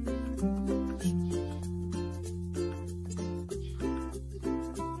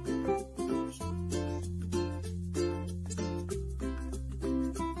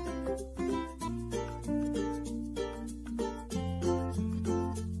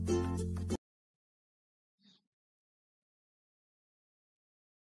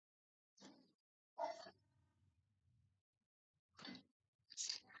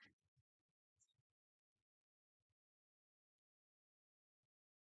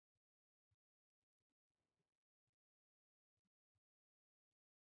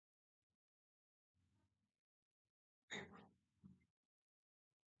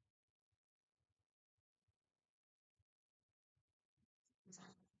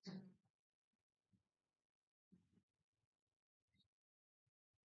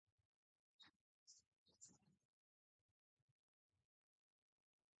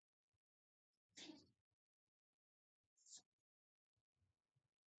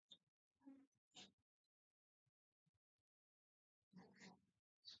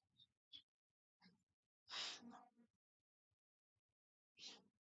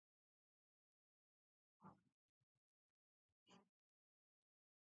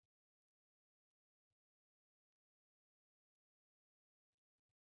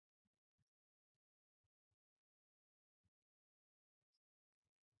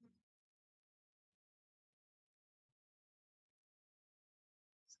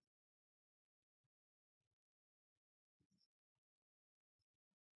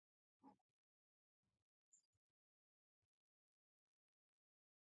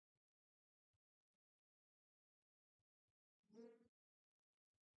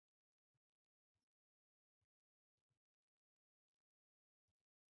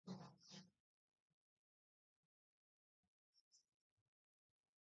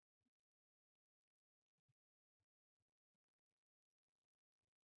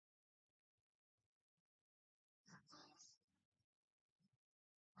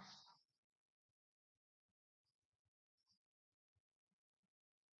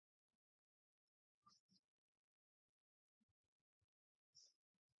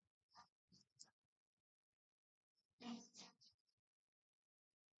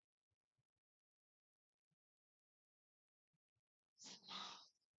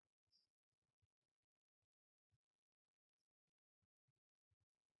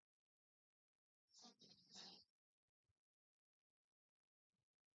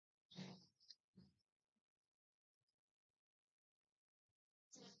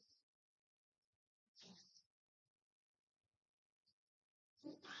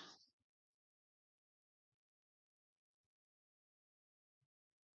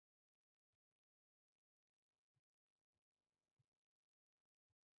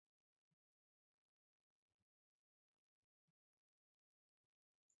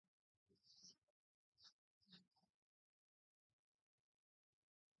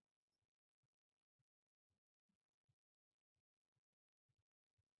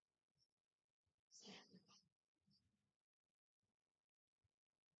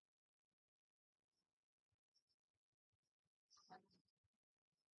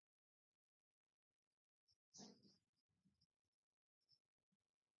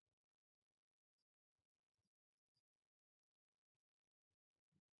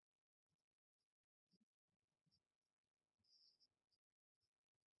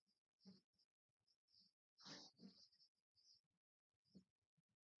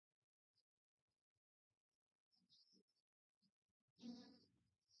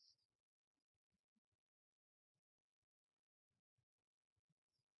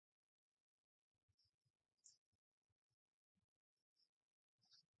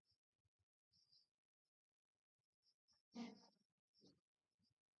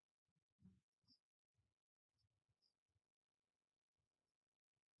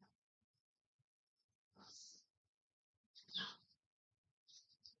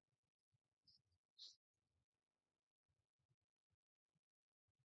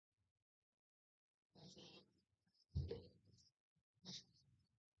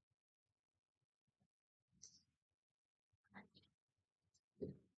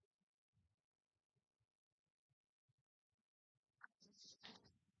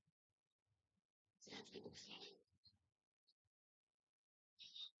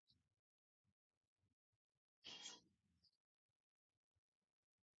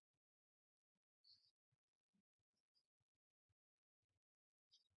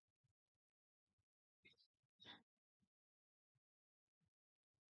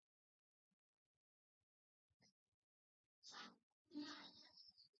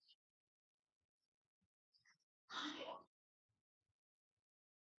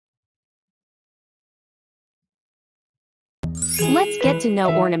 Let's get to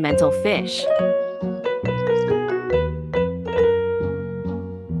know ornamental fish.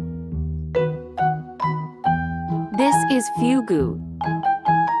 This is fugu.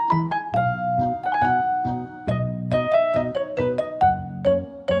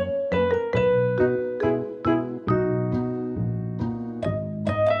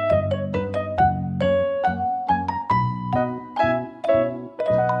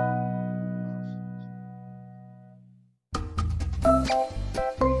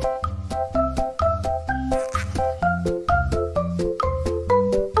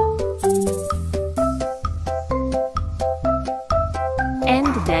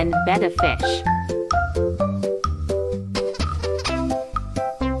 And then betta fish.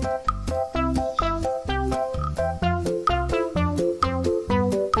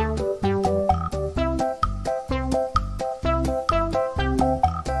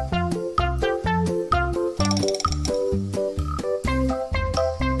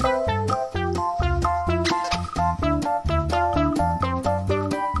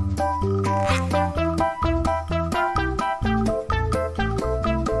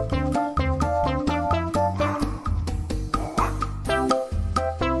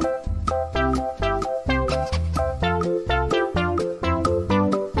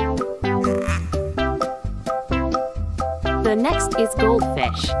 The next is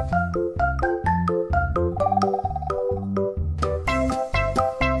goldfish.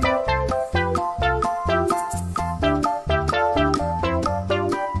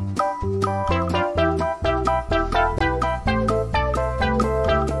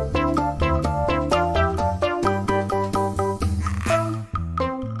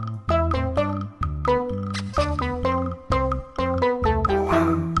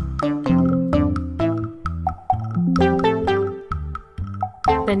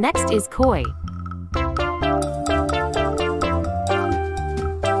 The next is koi.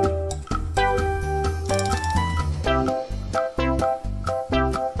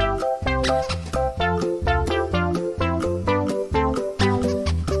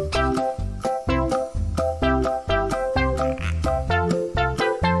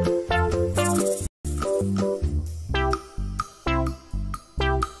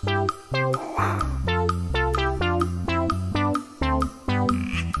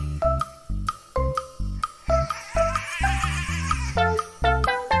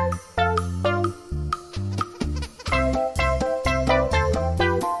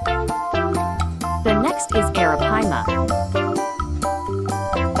 The next is arapaima.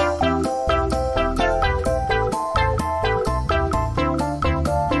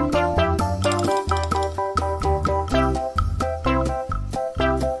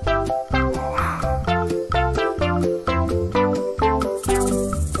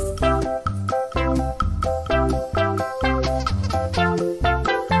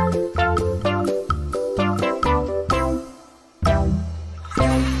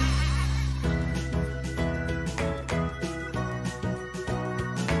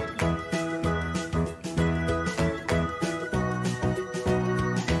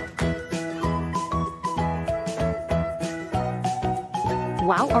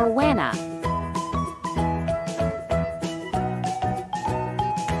 Wow arwana.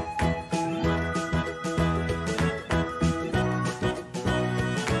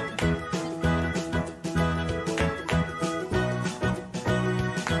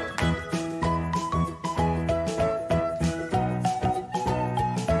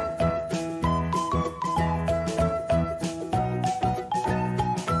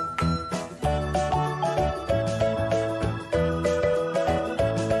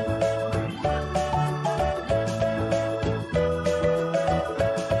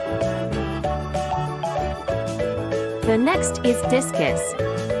 The next is discus.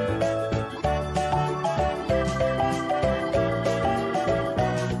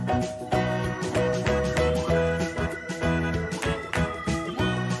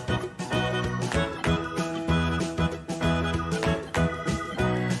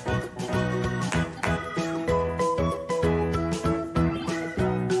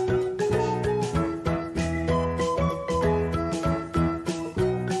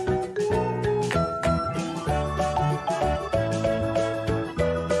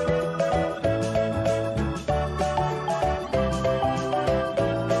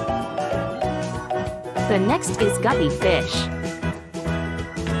 The next is guppy fish.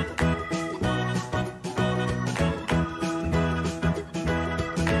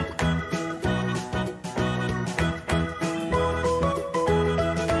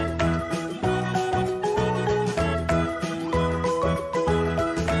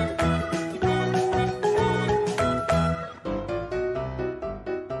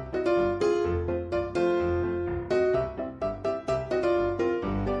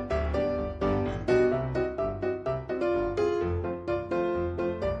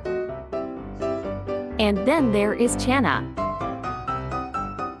 And then there is Channa.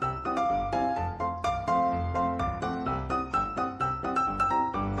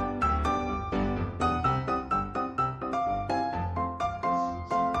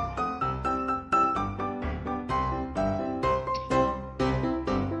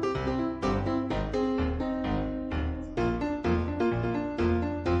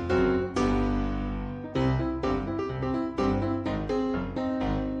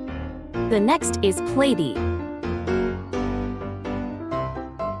 The next is Platy.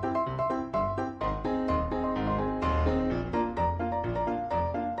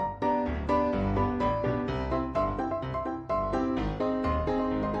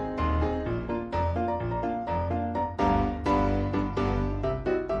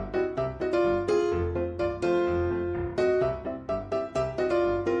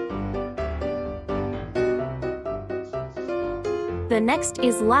 The next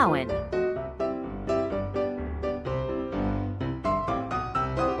is Lauan.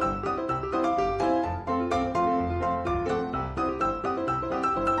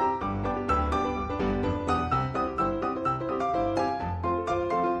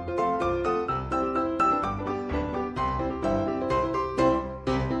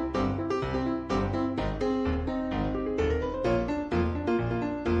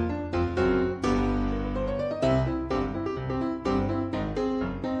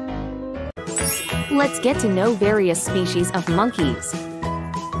 Let's get to know various species of monkeys.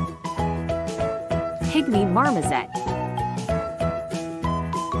 Pygmy marmoset.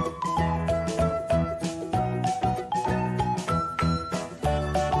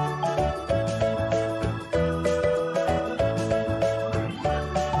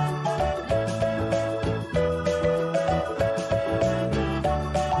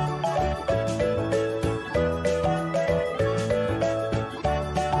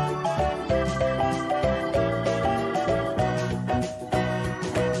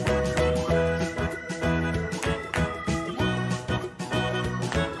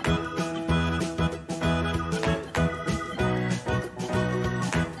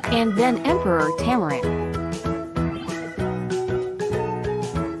 And then Emperor Tamarin.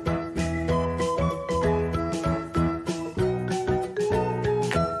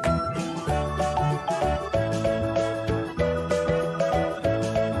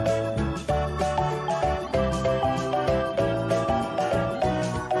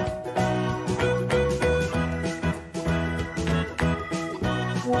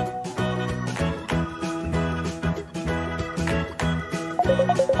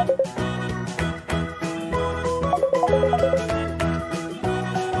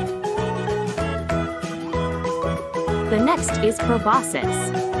 The next is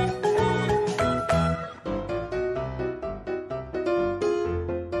Proboscis.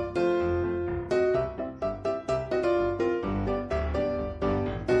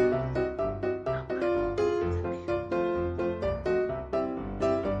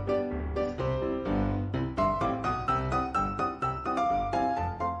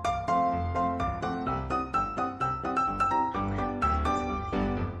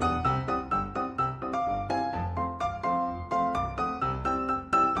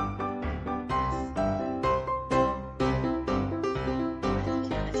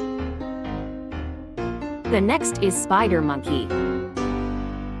 The next is spider monkey.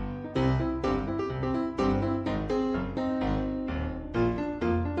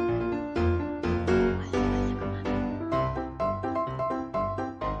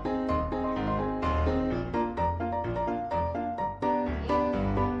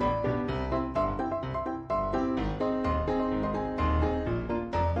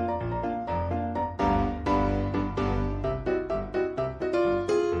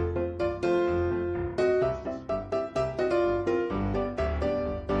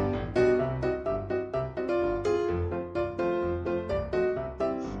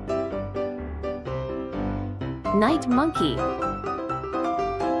 Night monkey.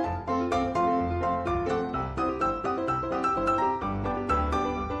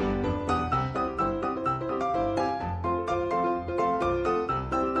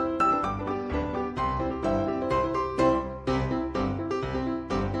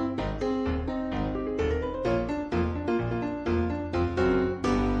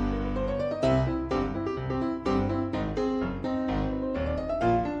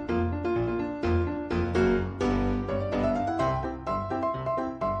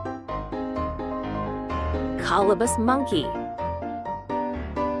 colobus monkey.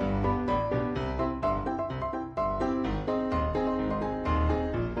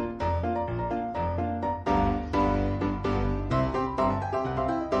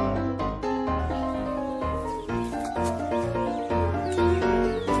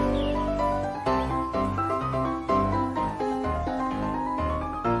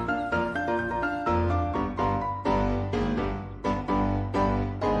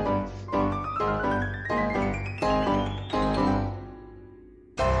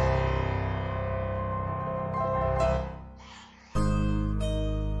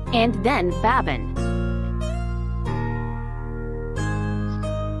 And then Babin.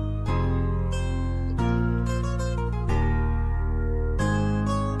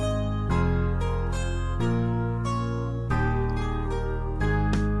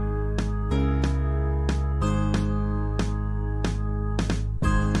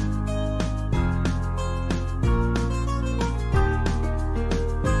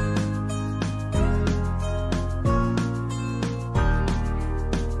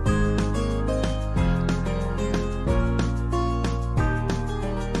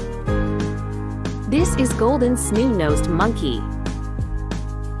 This is golden snue-nosed monkey.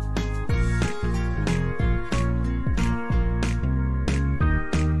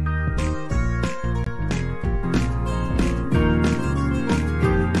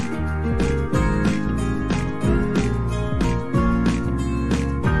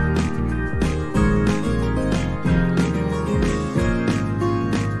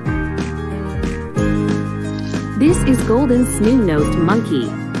 This is golden snue-nosed monkey.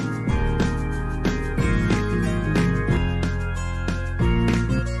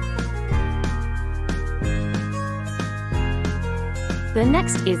 The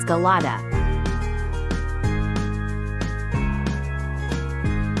next is Gelada.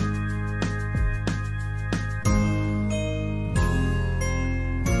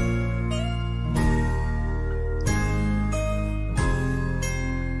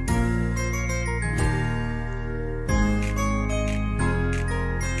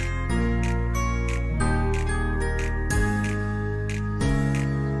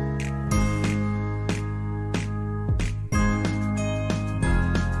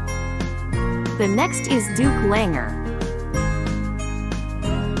 The next is Duke Langer.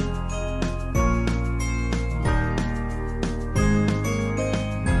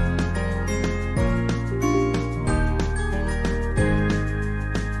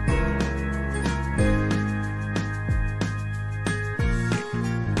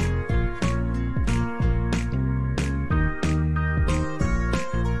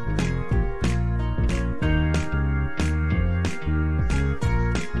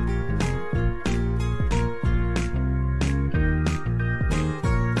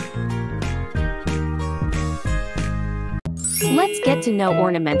 Let's get to know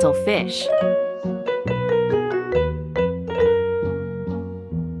ornamental fish.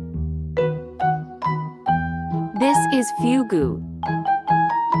 This is fugu.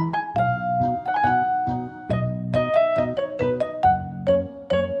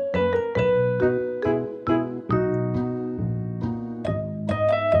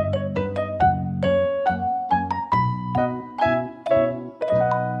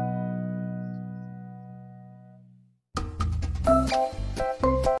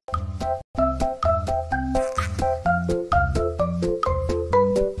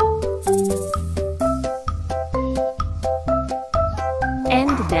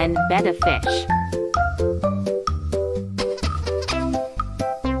 And then betta fish.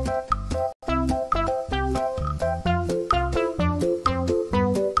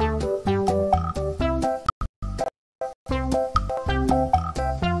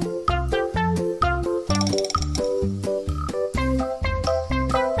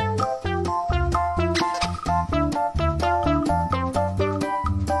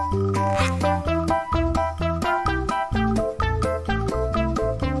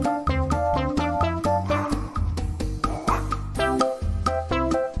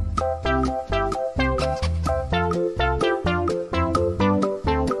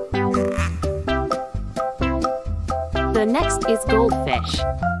 The next is goldfish.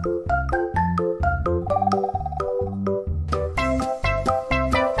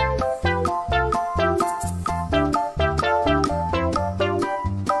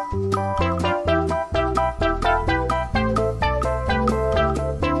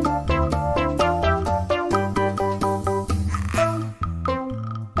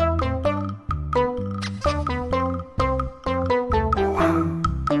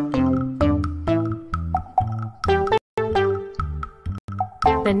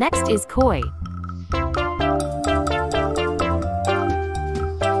 The next is koi.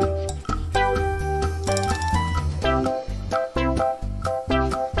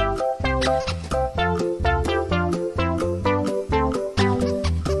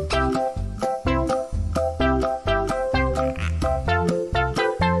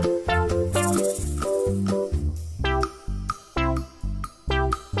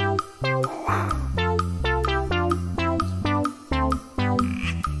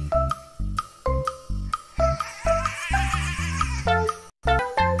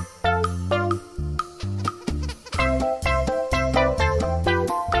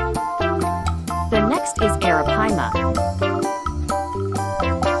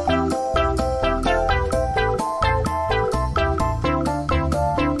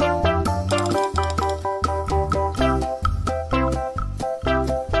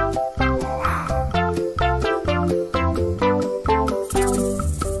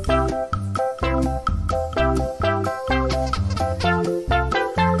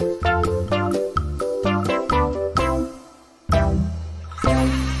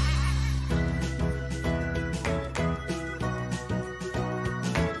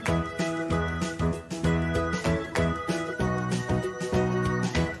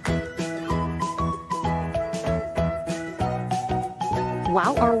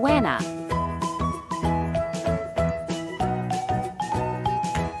 Wow Arwana.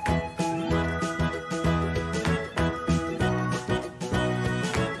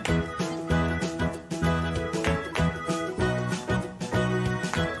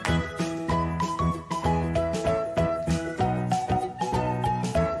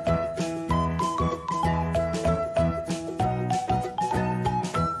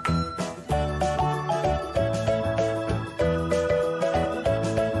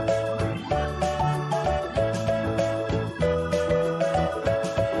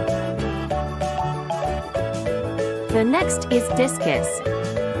 The next is discus.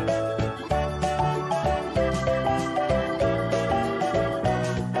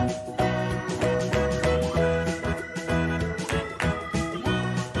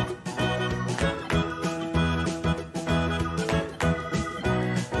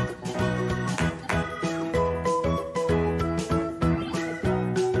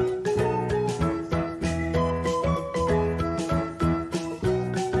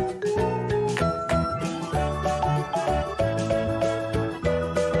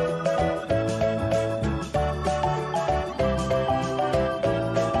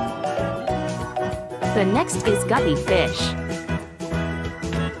 The next is guppy fish.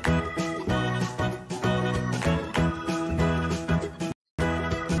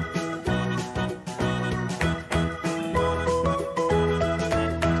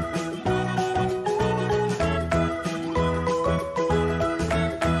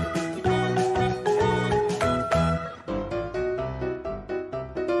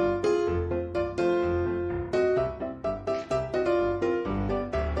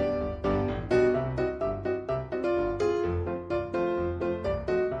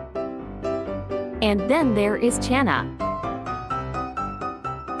 And then there is Channa.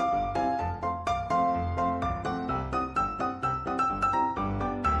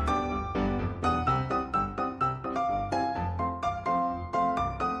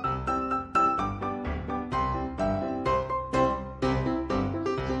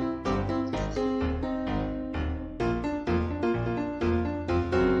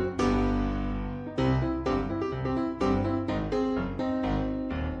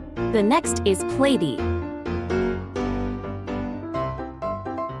 The next is Platy.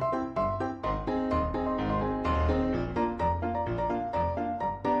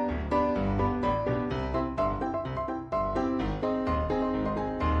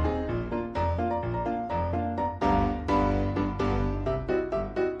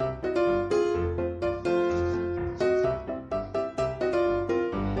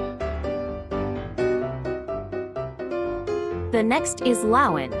 The next is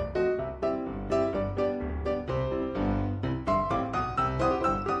Lawan.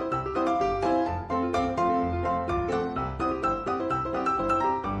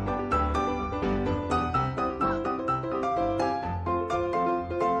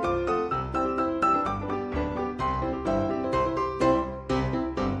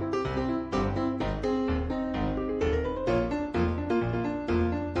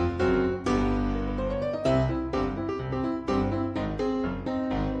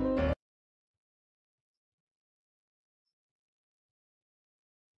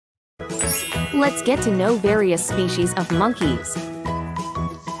 Let's get to know various species of monkeys.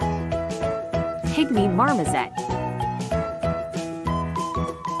 Pygmy marmoset.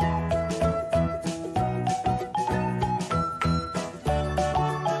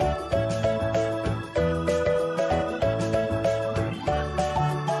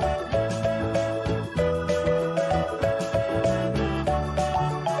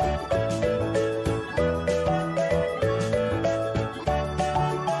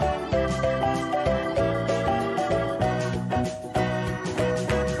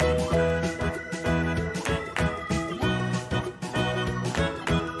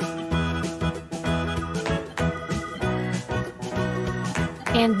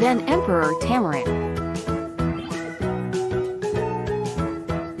 And then Emperor Tamarin.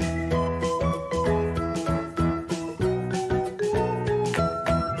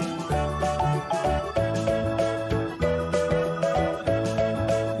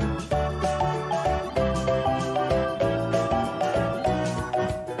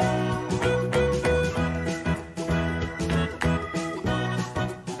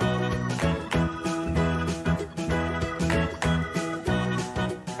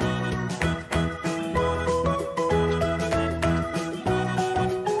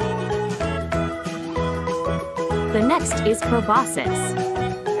 The next is proboscis.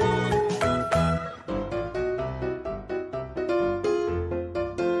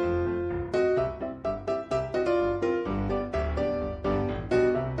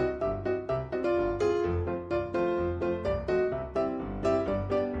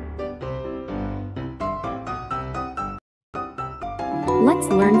 Let's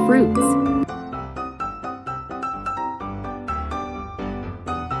learn fruits.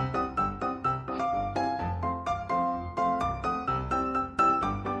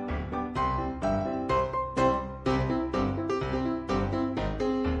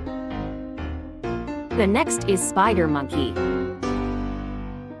 The next is spider monkey.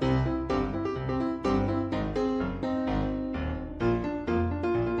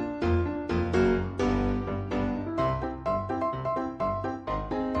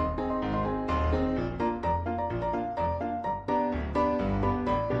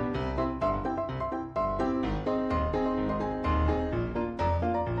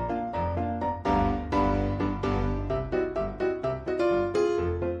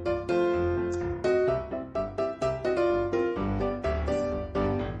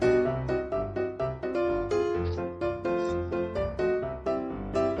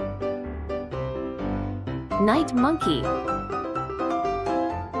 Night monkey.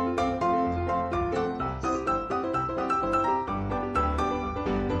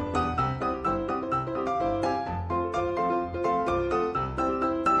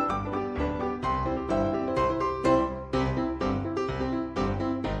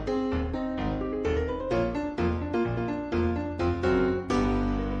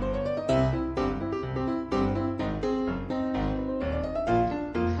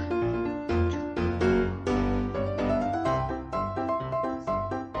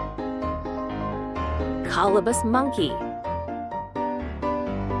 Colobus monkey.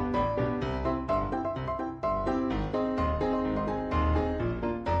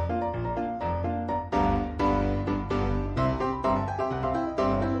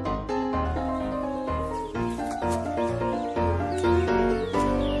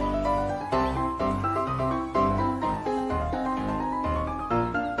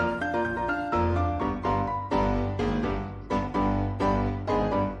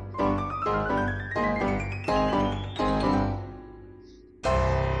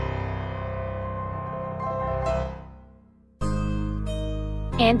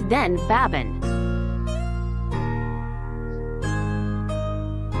 And then Babin.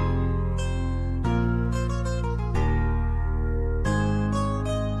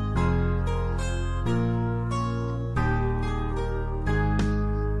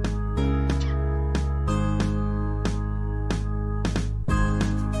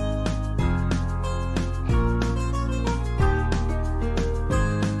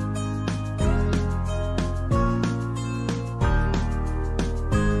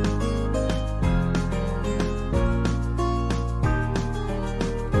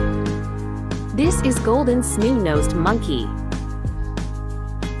 This is golden snoo-nosed monkey.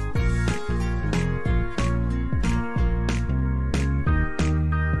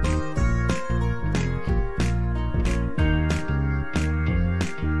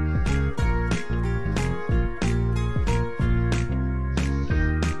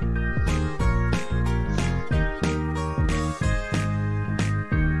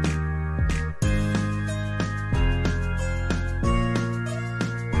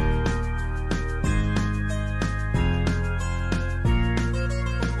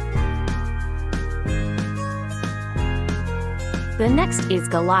 The next is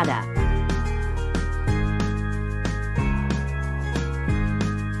Galata.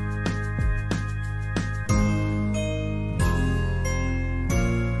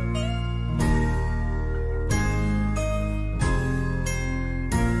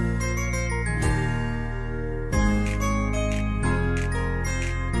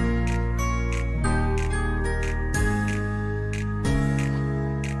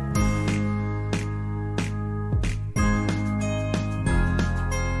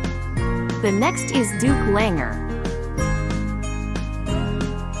 The next is Duke Langer.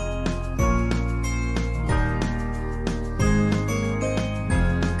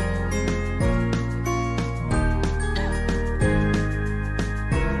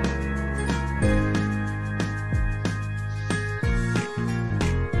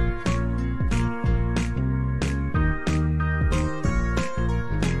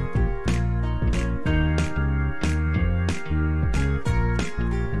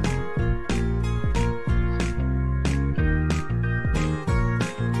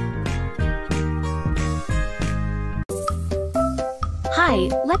 Hi,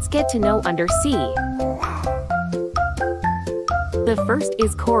 let's get to know undersea. The first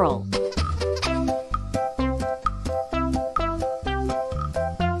is coral.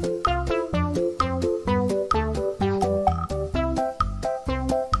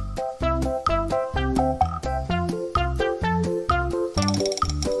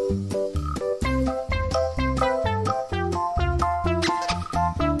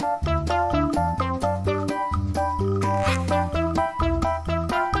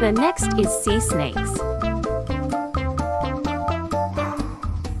 The next is sea snakes.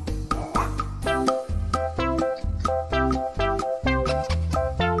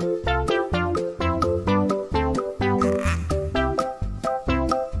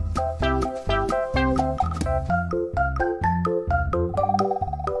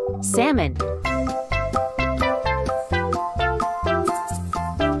 Salmon.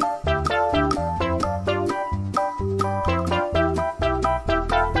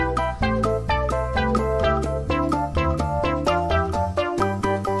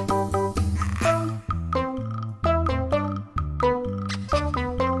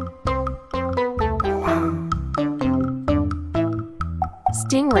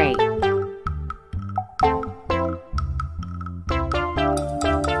 Stingray.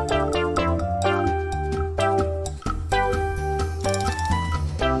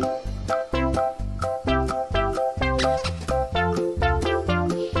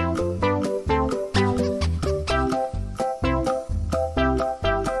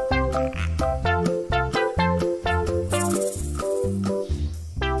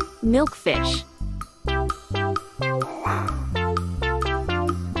 Milkfish.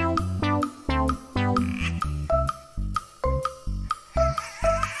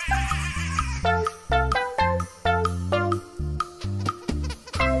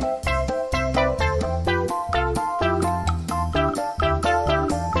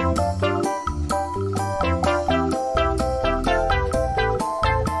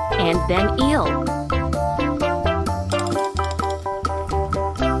 And then eel.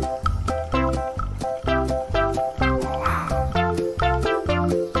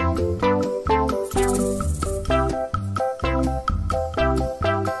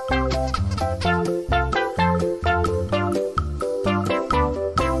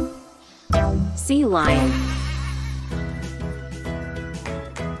 Sea lion.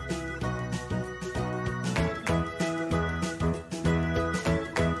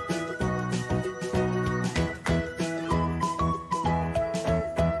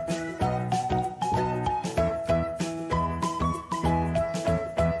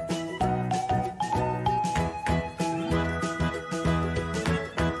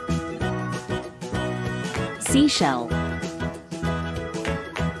 Seashell.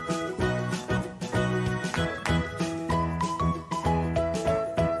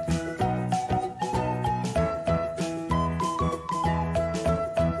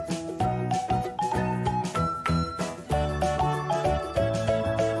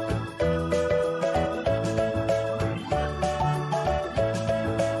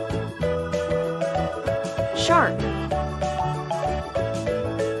 Shark.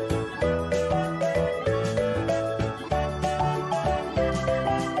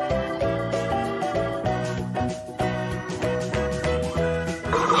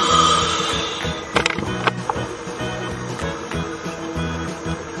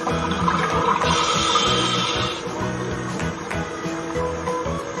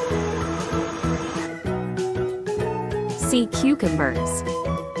 Sea cucumbers.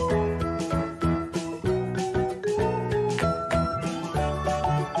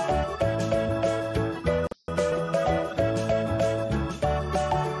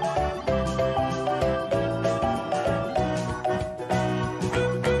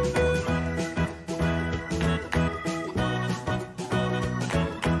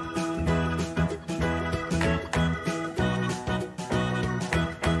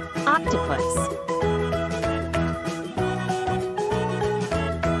 Octopus.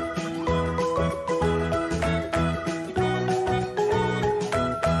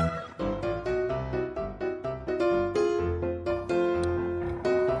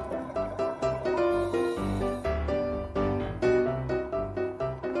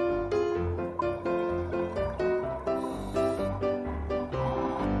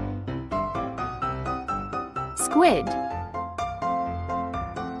 Squid.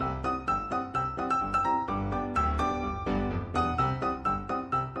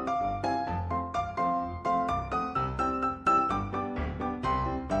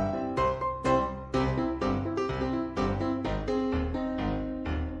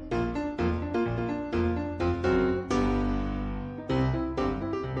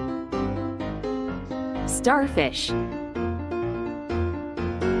 Starfish.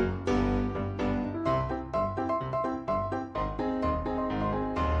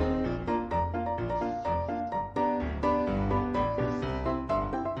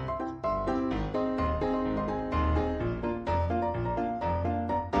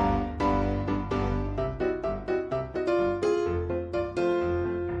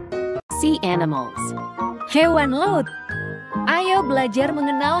 Sea animals. Hewan laut. Ayo belajar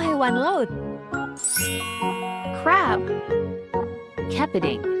mengenal hewan laut. Crab.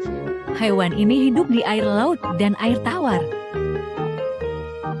 Kepiting. Hewan ini hidup di air laut dan air tawar.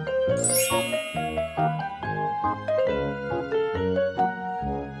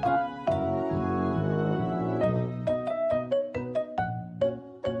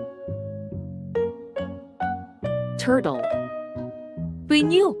 Turtle.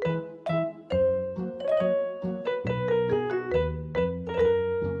 Penyu.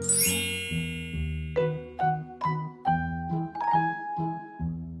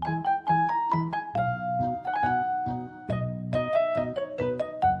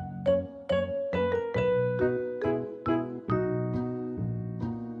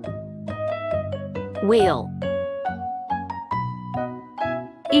 Whale.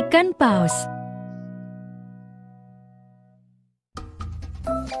 Ikan paus.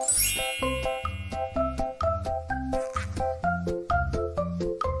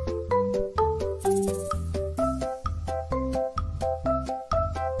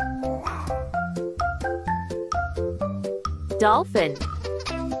 Dolphin.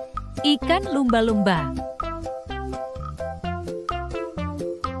 Ikan lumba-lumba.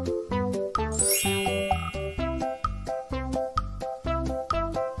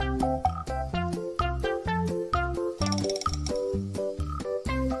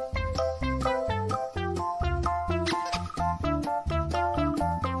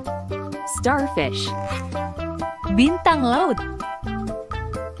 Starfish. Bintang laut.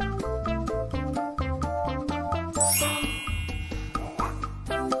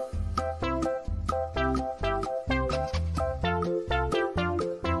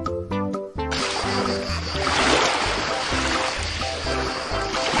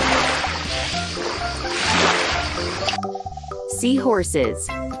 Seahorses.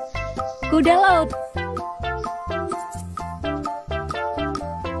 Kuda laut.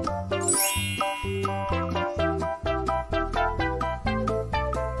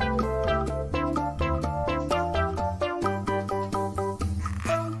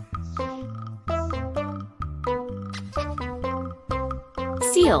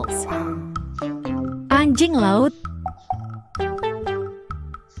 Seals. Anjing laut.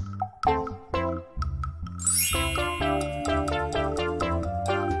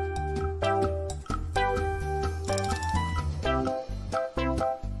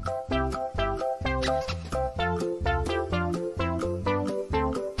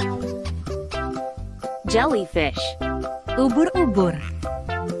 Jellyfish. Ubur-ubur.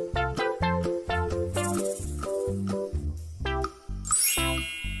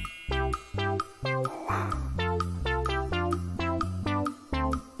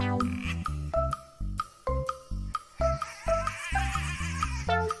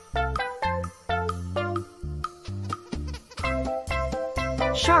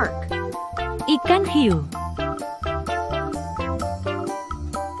 Shark. Ikan hiu.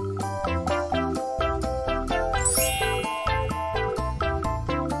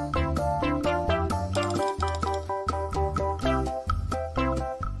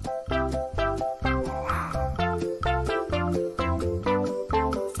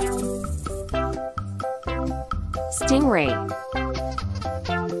 Stingray.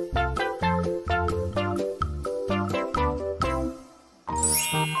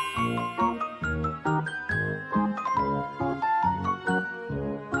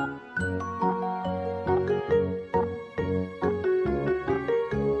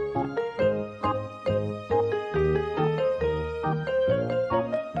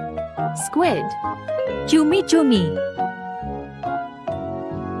 Squid. Cumi-cumi.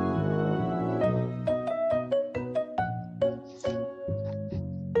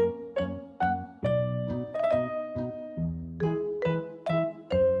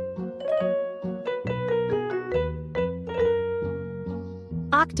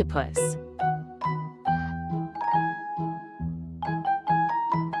 Octopus.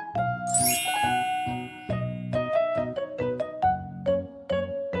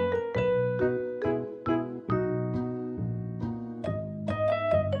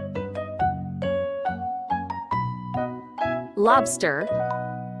 Lobster.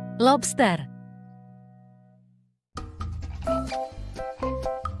 Lobster.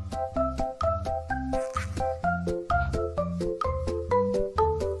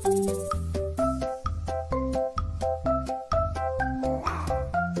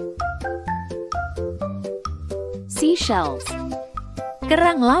 Seashells.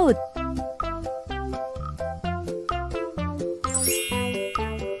 Kerang laut.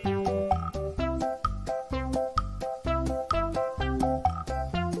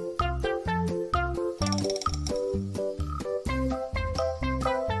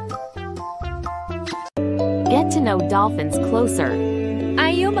 to know dolphins closer.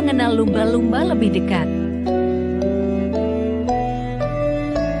 Ayo mengenal lumba-lumba lebih dekat.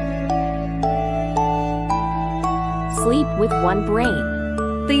 Sleep with one brain.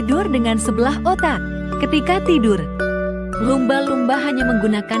 Tidur dengan sebelah otak. Ketika tidur, lumba-lumba hanya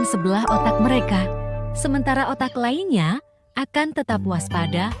menggunakan sebelah otak mereka, sementara otak lainnya akan tetap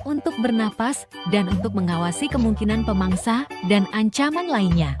waspada untuk bernapas dan untuk mengawasi kemungkinan pemangsa dan ancaman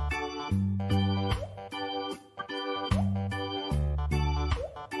lainnya.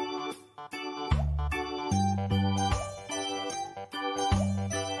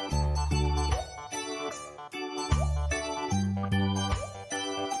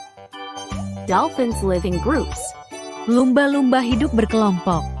 Dolphins live in groups. Lumba-lumba hidup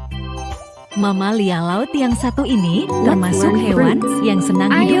berkelompok. Mamalia laut yang satu ini termasuk hewan yang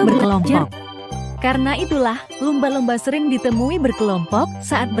senang hidup berkelompok. Karena itulah, lumba-lumba sering ditemui berkelompok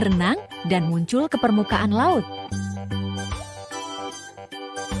saat berenang dan muncul ke permukaan laut.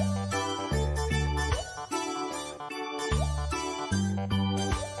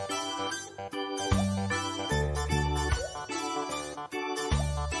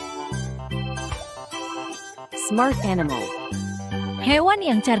 Smart animal. Hewan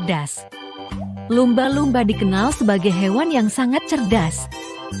yang cerdas. Lumba-lumba dikenal sebagai hewan yang sangat cerdas.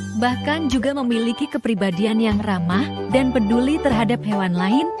 Bahkan juga memiliki kepribadian yang ramah dan peduli terhadap hewan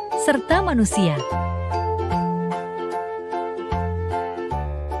lain serta manusia.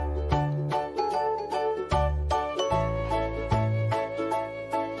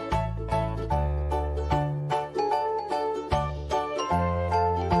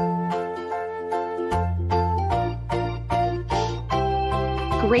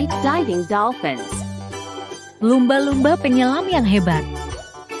 Great diving dolphins. Lumba-lumba penyelam yang hebat.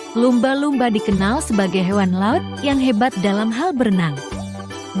 Lumba-lumba dikenal sebagai hewan laut yang hebat dalam hal berenang.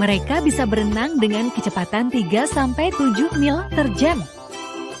 Mereka bisa berenang dengan kecepatan 3-7 mil per jam.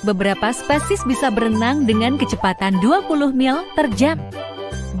 Beberapa spesies bisa berenang dengan kecepatan 20 mil per jam.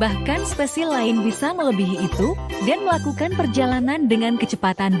 Bahkan spesies lain bisa melebihi itu dan melakukan perjalanan dengan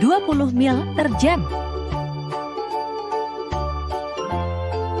kecepatan 20 mil per jam.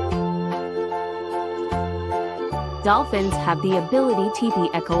 Dolphins have the ability to be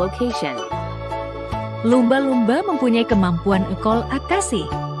echolocation. Lumba-lumba mempunyai kemampuan ekolokasi.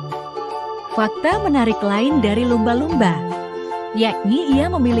 Fakta menarik lain dari lumba-lumba, yakni ia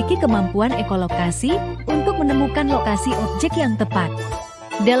memiliki kemampuan ekolokasi untuk menemukan lokasi objek yang tepat.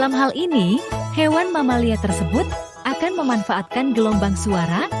 Dalam hal ini, hewan mamalia tersebut akan memanfaatkan gelombang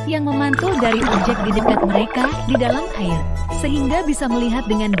suara yang memantul dari objek di dekat mereka di dalam air, sehingga bisa melihat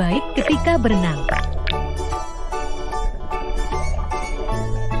dengan baik ketika berenang.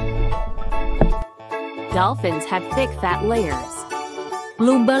 Dolphins have thick fat layers.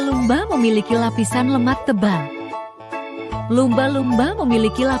 Lumba-lumba memiliki lapisan lemak tebal. Lumba-lumba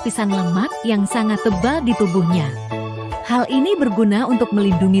memiliki lapisan lemak yang sangat tebal di tubuhnya. Hal ini berguna untuk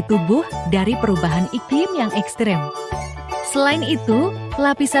melindungi tubuh dari perubahan iklim yang ekstrem. Selain itu,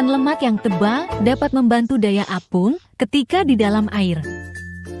 lapisan lemak yang tebal dapat membantu daya apung ketika di dalam air.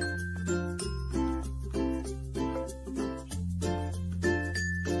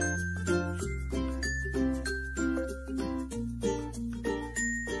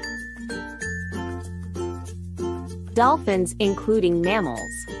 Dolphins including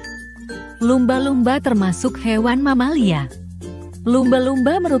mammals. Lumba-lumba termasuk hewan mamalia.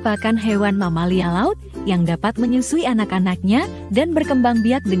 Lumba-lumba merupakan hewan mamalia laut yang dapat menyusui anak-anaknya dan berkembang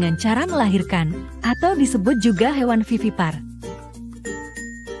biak dengan cara melahirkan, atau disebut juga hewan vivipar.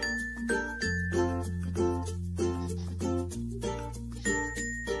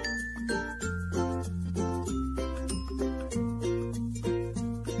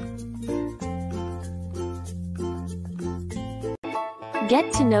 Get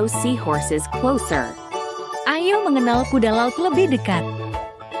to know seahorses closer. Ayo mengenal kuda laut lebih dekat.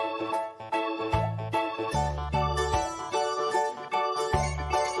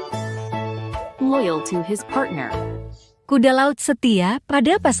 Loyal to his partner. Kuda laut setia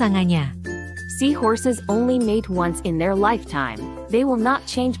pada pasangannya. Seahorses only mate once in their lifetime. They will not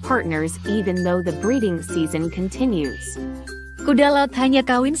change partners even though the breeding season continues. Kuda laut hanya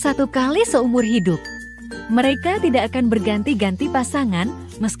kawin satu kali seumur hidup. Mereka tidak akan berganti-ganti pasangan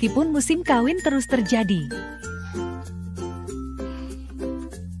meskipun musim kawin terus terjadi.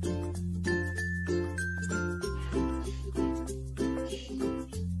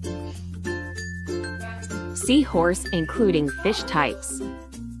 Seahorse including fish types.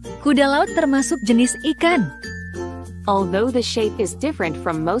 Kuda laut termasuk jenis ikan. Although the shape is different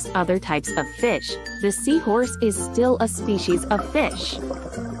from most other types of fish, the seahorse is still a species of fish.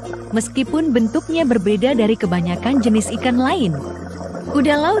 Meskipun bentuknya berbeda dari kebanyakan jenis ikan lain,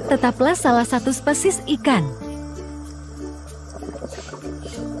 kuda laut tetaplah salah satu spesies ikan.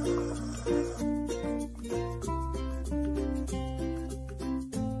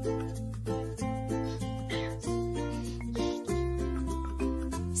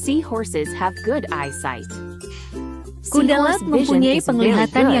 Seahorses have good eyesight. Kuda laut Seahorse vision mempunyai is very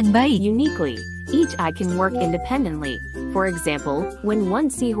penglihatan good. yang baik. Uniquely, each eye can work independently. For example, when one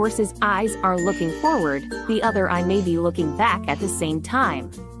seahorse's eyes are looking forward, the other eye may be looking back at the same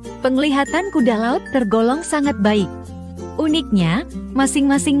time. Penglihatan kuda laut tergolong sangat baik. Uniknya,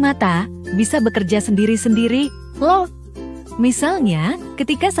 masing-masing mata bisa bekerja sendiri-sendiri, loh. Misalnya,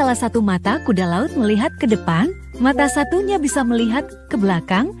 ketika salah satu mata kuda laut melihat ke depan, mata satunya bisa melihat ke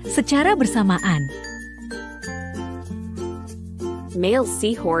belakang secara bersamaan. Male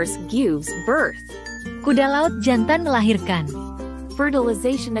seahorse gives birth. Kuda laut jantan melahirkan.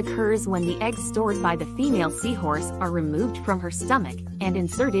 Fertilization occurs when the eggs stored by the female seahorse are removed from her stomach and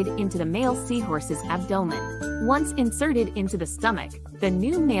inserted into the male seahorse's abdomen. Once inserted into the stomach, the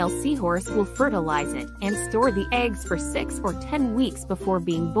new male seahorse will fertilize it and store the eggs for 6 or 10 weeks before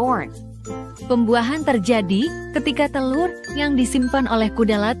being born. Pembuahan terjadi ketika telur yang disimpan oleh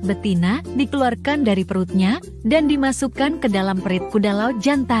kuda laut betina dikeluarkan dari perutnya dan dimasukkan ke dalam perut kuda laut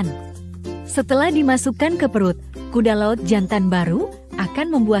jantan. Setelah dimasukkan ke perut, kuda laut jantan baru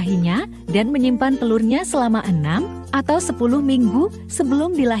akan membuahinya dan menyimpan telurnya selama 6 atau 10 minggu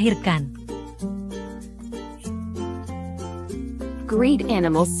sebelum dilahirkan. Great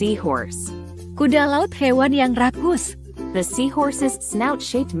animal seahorse. Kuda laut hewan yang rakus. The seahorse's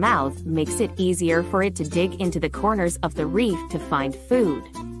snout-shaped mouth makes it easier for it to dig into the corners of the reef to find food.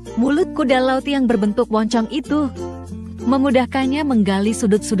 Mulut kuda laut yang berbentuk moncong itu memudahkannya menggali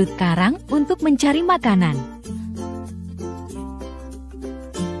sudut-sudut karang untuk mencari makanan.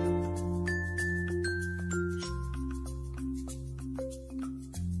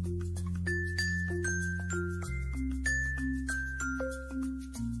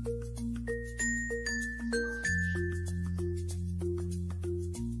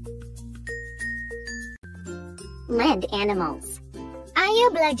 Land animals.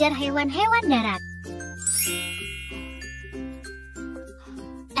 Ayo belajar hewan-hewan darat.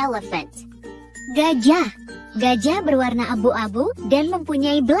 Elephant. Gajah. Gajah berwarna abu-abu dan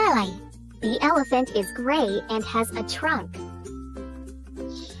mempunyai belalai. The elephant is gray and has a trunk.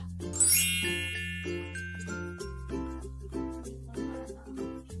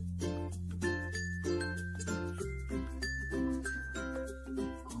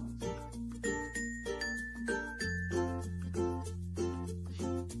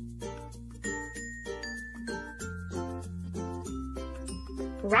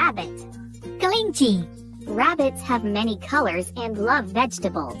 Rabbit. Kelinci. Rabbits have many colors and love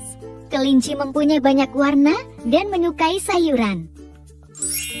vegetables. Kelinci mempunyai banyak warna dan menyukai sayuran.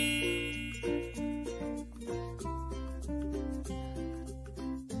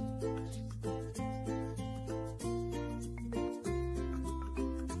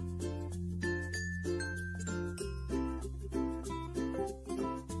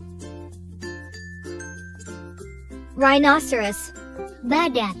 Rhinoceros.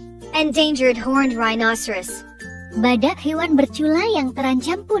 Badak. Endangered horned rhinoceros. Badak hewan bercula yang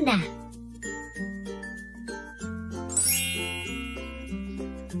terancam punah.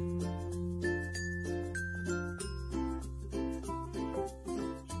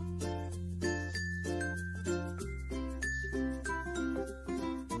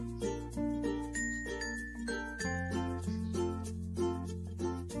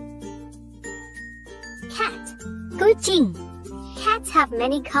 Cat. Kucing. Cats have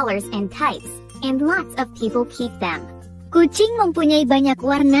many colors and types, and lots of people keep them. Kucing mempunyai banyak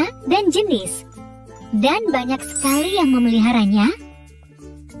warna dan jenis, dan banyak sekali yang memeliharanya.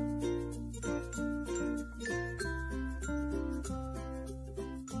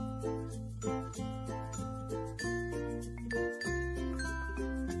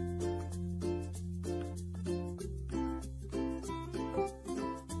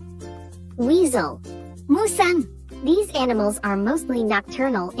 Weasel. Musang. These animals are mostly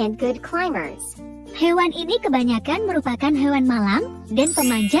nocturnal and good climbers. Hewan ini kebanyakan merupakan hewan malam dan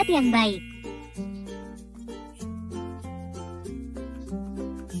pemanjat yang baik.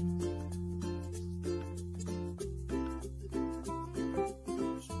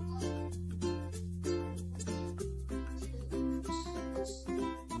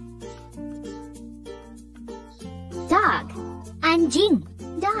 Dog. Anjing.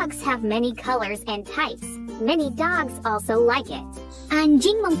 Dogs have many colors and types. Many dogs also like it.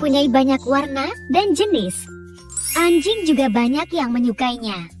 Anjing mempunyai banyak warna dan jenis. Anjing juga banyak yang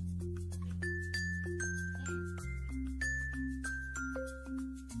menyukainya.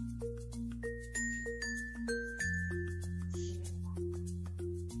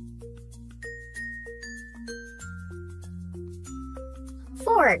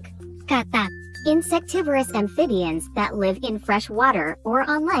 Fork. Katak. Insectivorous amphibians that live in fresh water or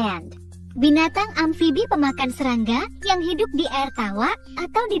on land. Binatang amfibi pemakan serangga yang hidup di air tawa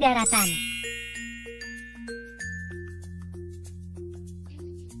atau di daratan.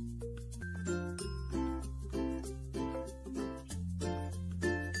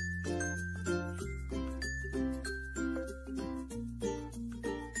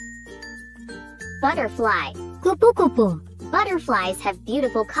 Butterfly. Kupu-kupu. Butterflies have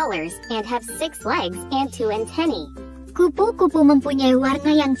beautiful colors and have 6 legs and 2 antennae. Kupu-kupu mempunyai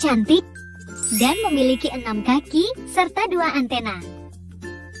warna yang cantik dan memiliki 6 kaki serta 2 antena.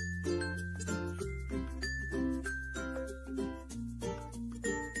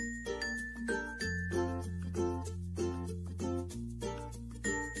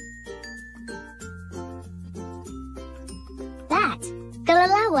 Bat.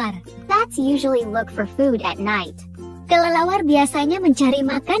 Kelelawar. Bats usually look for food at night. Kelelawar biasanya mencari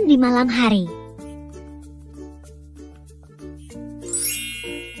makan di malam hari.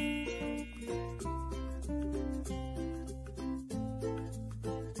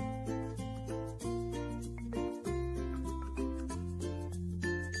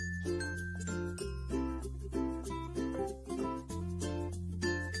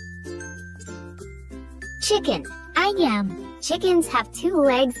 Chicken. Ayam. Chickens have 2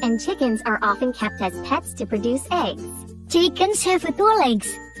 legs and chickens are often kept as pets to produce eggs. Chickens have 2 legs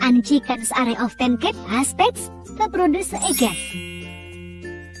and chickens are often kept as pets to produce eggs.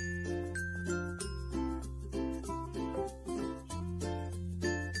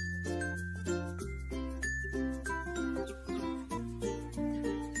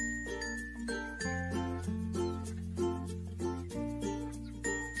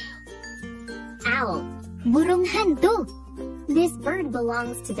 Owl. Burung hantu. This bird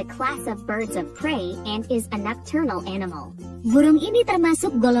belongs to the class of birds of prey and is a nocturnal animal. Burung ini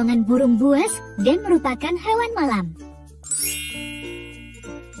termasuk golongan burung buas dan merupakan hewan malam.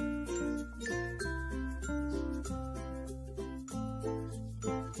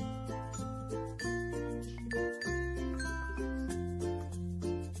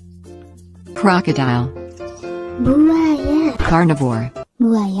 Crocodile. Buaya. Carnivore.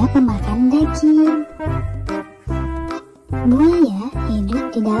 Buaya pemakan daging. Buaya hidup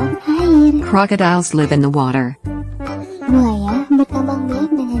di dalam air. Crocodiles live in the water. Buaya berkembang biak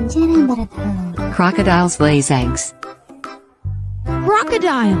dengan cara bertelur. Crocodiles lays eggs.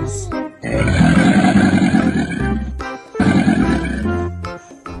 Crocodiles.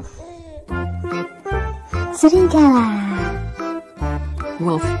 Serigala.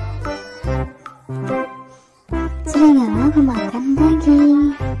 Wolf. Serigala pemakan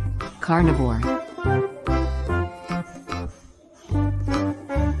daging. Carnivore.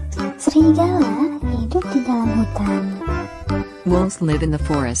 Serigala hidup di dalam hutan. Wolves live in the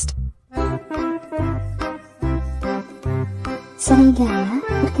forest. Serigala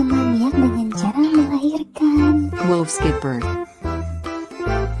berkembang biak dengan cara melahirkan. Wolves give birth.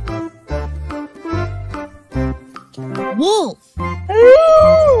 Wolf.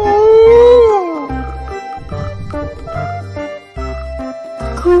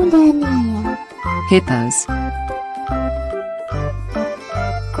 Kuda Nil. Hippos.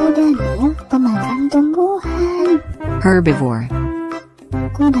 Kuda Nil pemakan tumbuhan. Herbivore.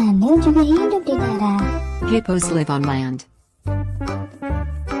 Kuda Nil juga hidup di darat. Hippos live on land.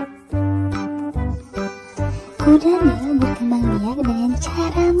 Kuda Nil berkembang biak dengan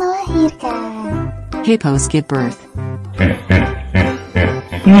cara melahirkan. Hippos give birth.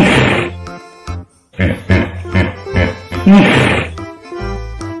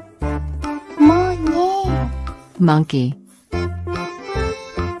 Monyet. Monkey.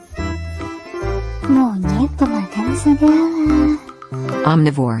 Monyet pemakan segala.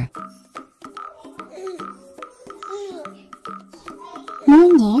 Omnivore.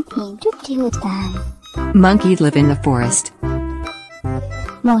 Monyet hidup di hutan. Monkey live in the forest.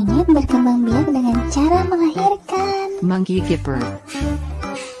 Monyet berkembang biak dengan cara melahirkan. Monkey give birth.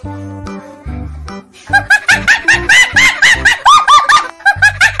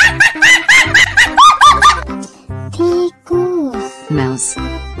 Tikus. Mouse.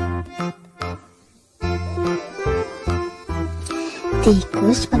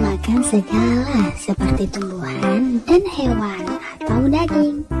 Tikus pemakan segala seperti tumbuhan dan hewan atau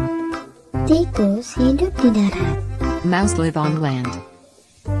daging. Tikus hidup di darat. Mouse live on land.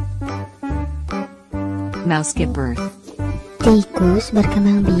 Mouse give birth. Tikus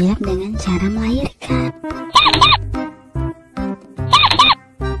berkembang biak dengan cara melahirkan.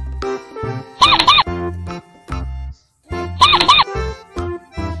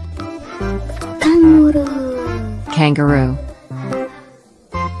 Kangaroo.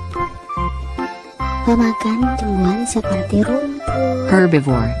 Pemakan tumbuhan seperti rumput.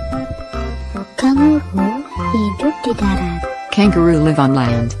 Herbivore. Kanguru hidup di darat. Kangaroo live on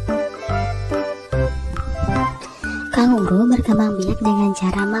land. Kanguru berkembang biak dengan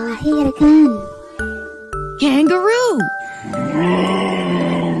cara melahirkan. Kangaroo.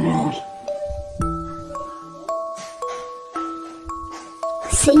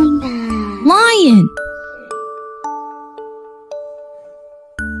 Singa. Lion.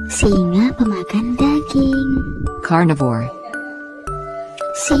 Singa pemakan daging. Carnivore.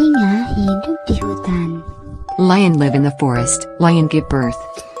 Singa hidup di hutan. Lion live in the forest. Lion give birth.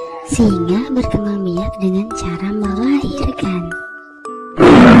 Singa berkembang biak dengan cara melahirkan.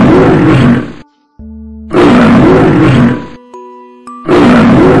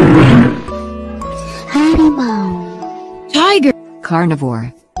 Harimau. Tiger. Carnivore.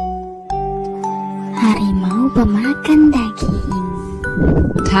 Harimau pemakan daging.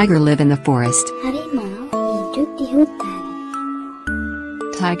 Tiger live in the forest. Harimau hidup di hutan.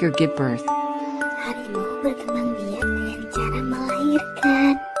 Tiger give birth. Harimau berkembang biak dengan cara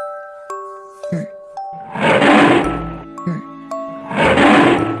melahirkan.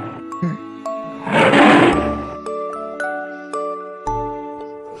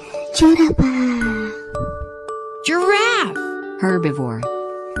 Jerapah. Giraffe. Herbivore.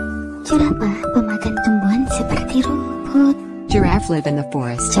 Jerapah pemakan tumbuhan seperti rumput. Giraffe live in the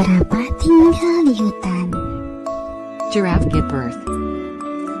forest. Jerapah tinggal di hutan. Giraffe give birth.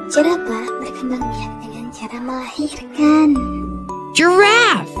 Jerapah berkembang biak dengan cara melahirkan.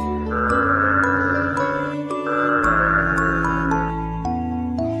 Giraffe.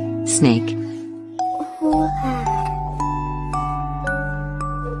 Snake. Ular.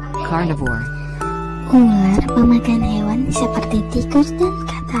 Carnivore. Ular pemakan hewan seperti tikus dan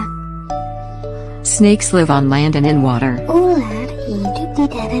katak. Snakes live on land and in water. Ular hidup di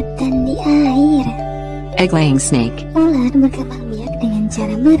darat dan di air. Egg-laying snake. Ular berkembang biak dengan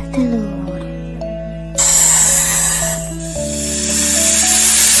cara bertelur.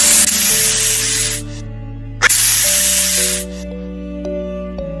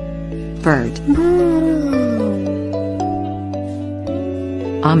 Bird. Burung.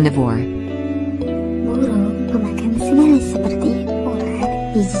 Omnivore. Burung pemakan segala seperti ulat,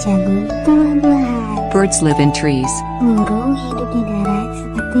 biji jagung, buah-buahan. Birds live in trees. Burung hidup di darat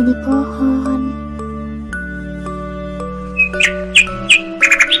seperti di pohon.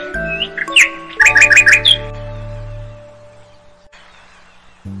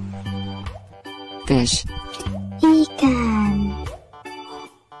 Fish. Ikan.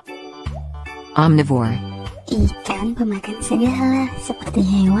 Omnivore. Ikan pemakan segala seperti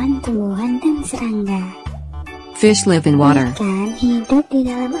hewan, tumbuhan, dan serangga. Fish live in water. Ikan hidup di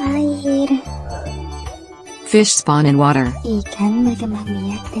dalam air. Fish spawn in water. Ikan berkembang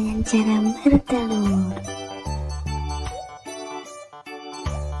biak dengan cara bertelur.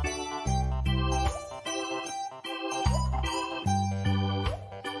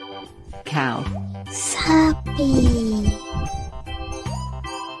 Cow. Sapi.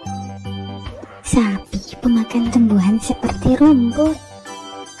 Sapi pemakan tumbuhan seperti rumput.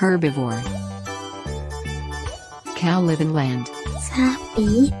 Herbivore. Cow live in land.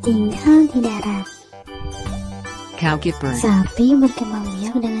 Sapi tinggal di darat. Cow give birth. Sapi berkembang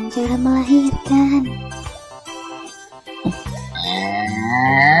biak dengan cara melahirkan.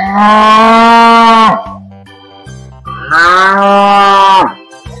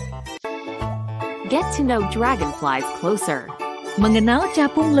 Get to know dragonflies closer. Mengenal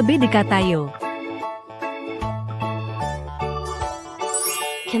capung lebih dekat ayo.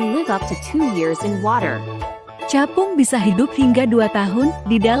 Can live up to 2 years in water. Capung bisa hidup hingga 2 tahun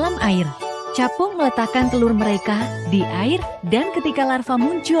di dalam air. Capung meletakkan telur mereka di air dan ketika larva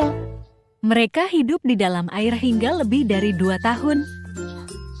muncul, mereka hidup di dalam air hingga lebih dari 2 tahun.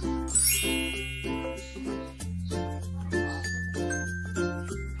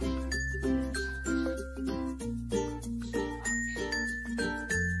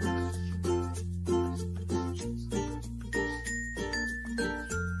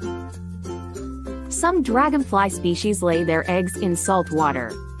 Some dragonfly species lay their eggs in salt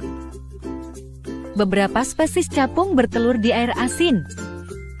water. Beberapa spesies capung bertelur di air asin.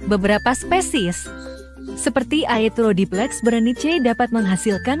 Beberapa spesies, seperti Aetherodiplex berenice, dapat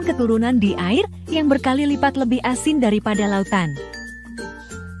menghasilkan keturunan di air yang berkali lipat lebih asin daripada lautan.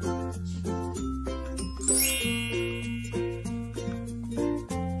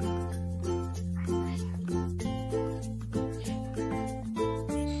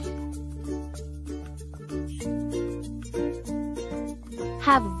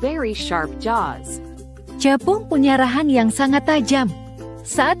 Have very sharp jaws. Capung punya rahang yang sangat tajam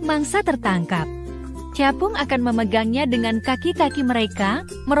saat mangsa tertangkap. Capung akan memegangnya dengan kaki-kaki mereka,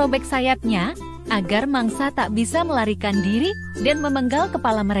 merobek sayapnya, agar mangsa tak bisa melarikan diri dan memenggal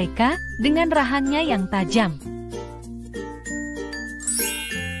kepala mereka dengan rahangnya yang tajam.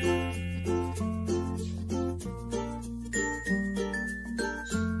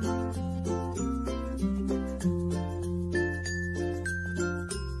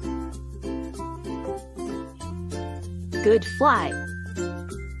 Good fly.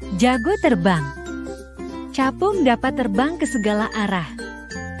 Jago terbang. Capung dapat terbang ke segala arah,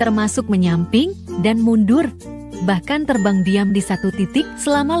 termasuk menyamping dan mundur, bahkan terbang diam di satu titik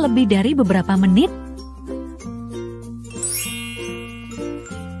selama lebih dari beberapa menit.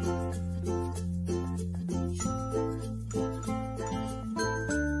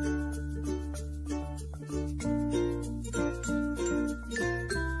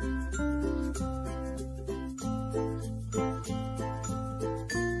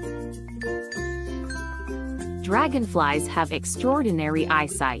 Dragonflies have extraordinary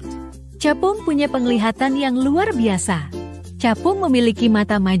eyesight. Capung punya penglihatan yang luar biasa. Capung memiliki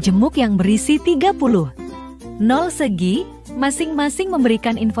mata majemuk yang berisi 30 nol segi, masing-masing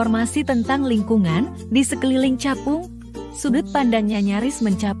memberikan informasi tentang lingkungan di sekeliling capung. Sudut pandangnya nyaris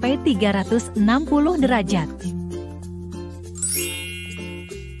mencapai 360 derajat.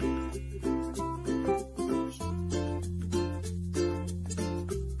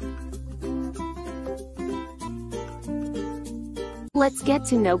 Let's get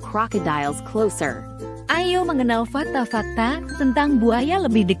to know crocodiles closer. Ayo mengenal fakta-fakta tentang buaya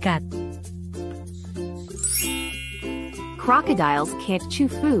lebih dekat. Crocodiles can't chew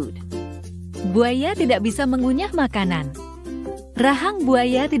food. Buaya tidak bisa mengunyah makanan. Rahang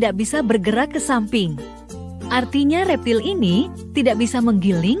buaya tidak bisa bergerak ke samping. Artinya reptil ini tidak bisa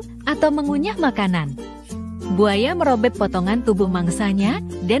menggiling atau mengunyah makanan. Buaya merobek potongan tubuh mangsanya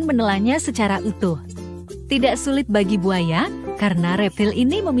dan menelannya secara utuh. Tidak sulit bagi buaya, karena reptil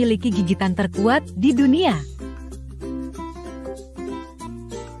ini memiliki gigitan terkuat di dunia.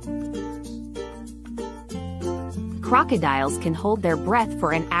 Crocodiles can hold their breath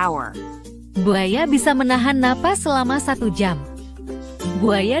for an hour. Buaya bisa menahan napas selama 1 jam.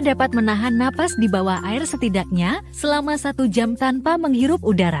 Buaya dapat menahan napas di bawah air setidaknya selama 1 jam tanpa menghirup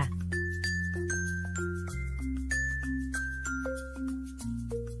udara.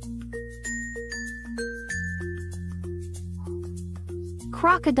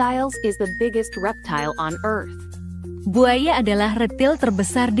 Crocodiles is the biggest reptile on Earth. Buaya adalah reptil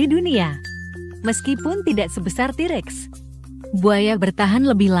terbesar di dunia. Meskipun tidak sebesar T-Rex. Buaya bertahan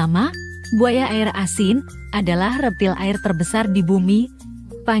lebih lama. Buaya air asin adalah reptil air terbesar di bumi.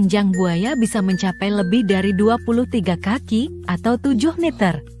 Panjang buaya bisa mencapai lebih dari 23 kaki atau 7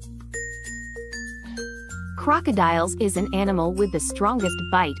 meter. Crocodiles is an animal with the strongest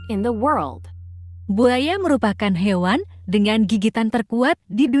bite in the world. Buaya merupakan hewan dengan gigitan terkuat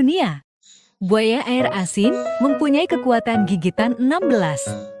di dunia. Buaya air asin mempunyai kekuatan gigitan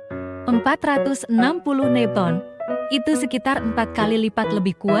 460 Newton. Itu sekitar 4 kali lipat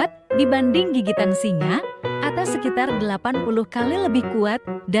lebih kuat dibanding gigitan singa atau sekitar 80 kali lebih kuat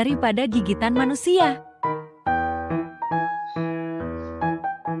daripada gigitan manusia.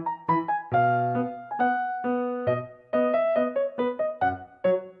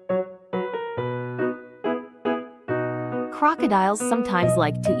 Crocodiles sometimes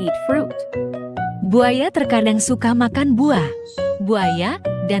like to eat fruit. Buaya terkadang suka makan buah. Buaya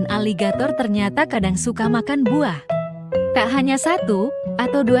dan aligator ternyata kadang suka makan buah. Tak hanya 1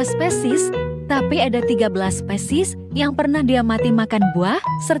 atau 2 spesies, tapi ada 13 spesies yang pernah diamati makan buah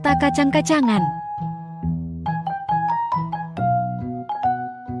serta kacang-kacangan.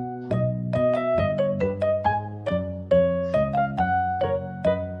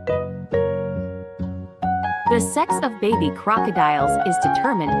 The sex of baby crocodiles is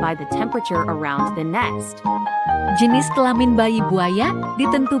determined by the temperature around the nest. Jenis kelamin bayi buaya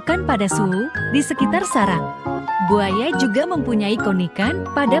ditentukan pada suhu di sekitar sarang. Buaya juga mempunyai keunikan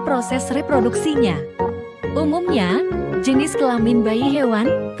pada proses reproduksinya. Umumnya, jenis kelamin bayi hewan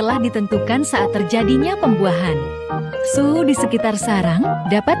telah ditentukan saat terjadinya pembuahan. Suhu di sekitar sarang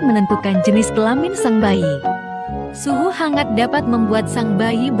dapat menentukan jenis kelamin sang bayi. Suhu hangat dapat membuat sang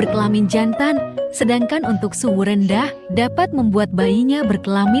bayi berkelamin jantan, sedangkan untuk suhu rendah dapat membuat bayinya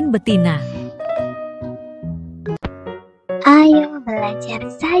berkelamin betina. Ayo belajar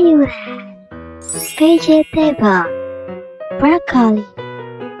sayuran. Vegetable. Broccoli.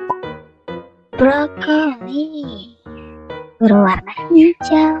 Broccoli. Berwarna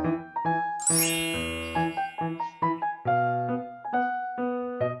hijau.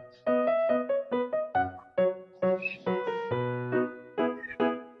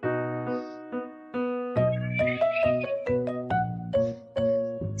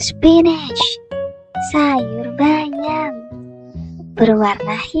 Spinach, sayur bayam,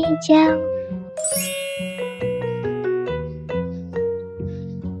 berwarna hijau.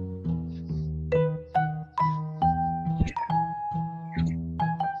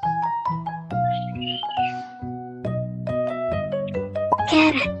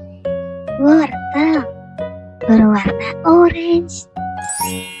 Carrot, wortel, berwarna orange.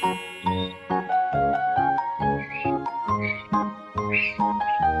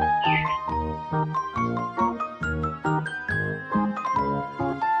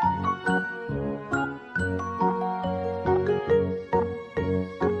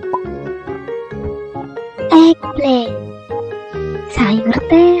 Eggplant, sayur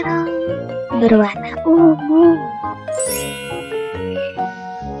terong, berwarna ungu.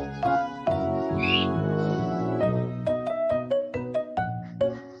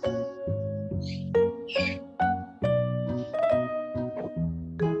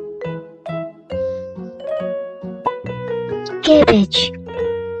 Cabbage,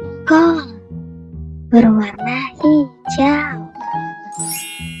 kol, berwarna hijau.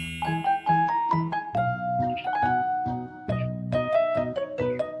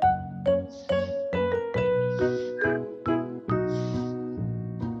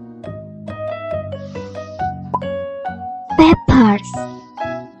 Peppers,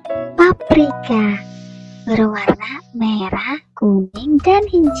 paprika, berwarna merah, kuning, dan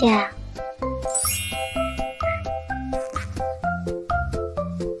hijau.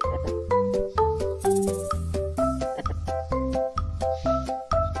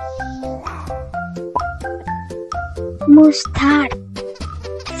 Mustard,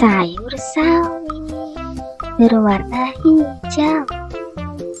 sayur sawi, berwarna hijau.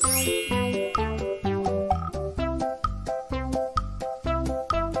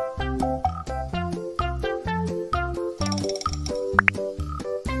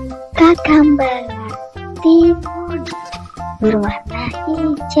 Cucumber, timun, berwarna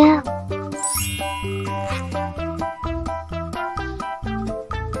hijau.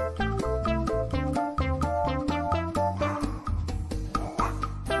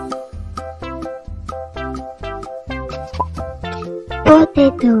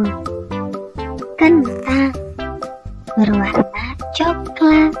 Potato, kentang, berwarna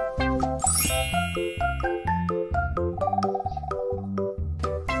coklat.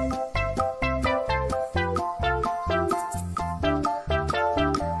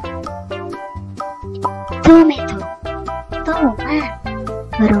 Tomato, tomat,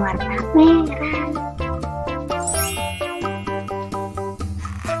 berwarna merah.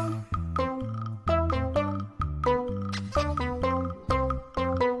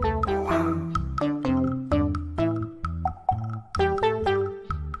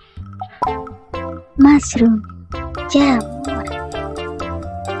 Mushroom, jamur,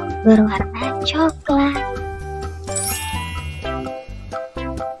 berwarna coklat.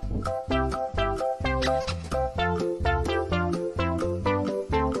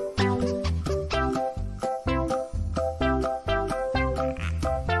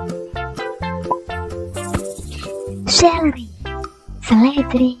 Celery,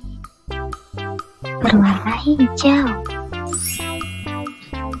 seledri, berwarna hijau.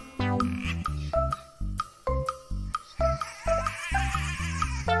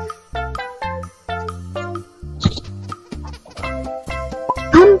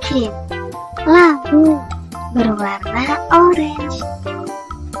 Pumpkin, labu, berwarna orange.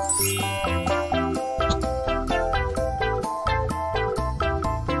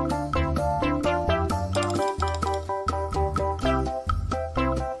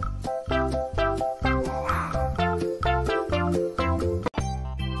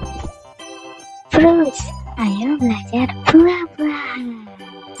 Fruits, ayo belajar buah-buahan.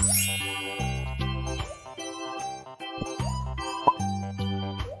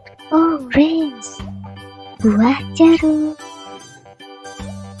 Orange, buah jeruk,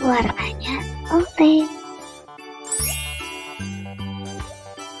 warnanya oranye.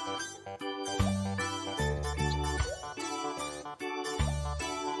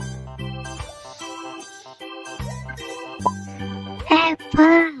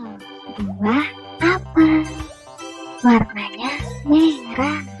 Apple, buah apel, warnanya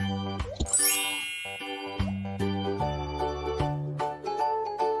merah.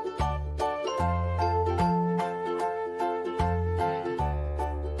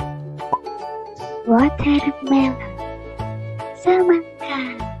 Watermelon,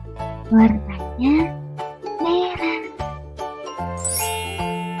 semangka, warnanya merah.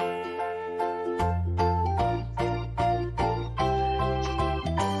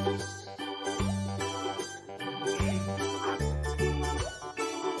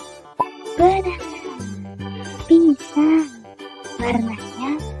 Benar. Pisang.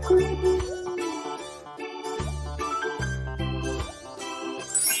 Warnanya kuning.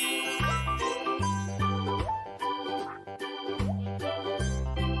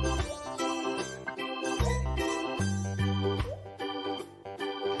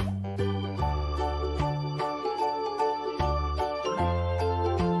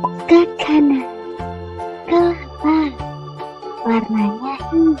 Ke kanan. Kelapa. Warnanya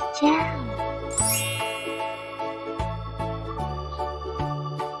hijau.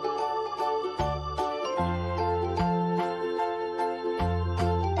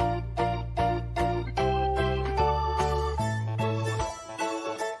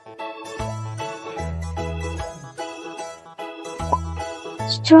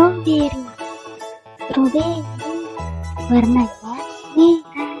 Strawberry. Strawberry. Warnanya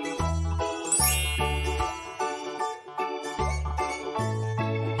merah.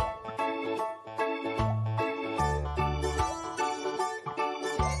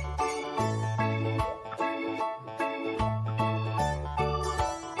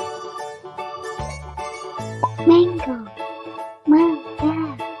 Mango. Mangga.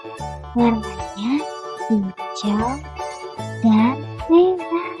 Warnanya hijau dan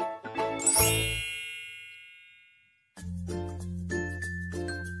merah.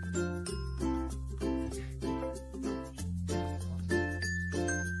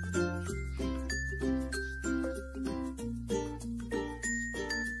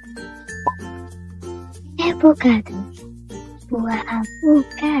 Avocado. Buah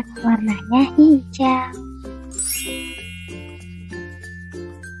alpukat warnanya hijau.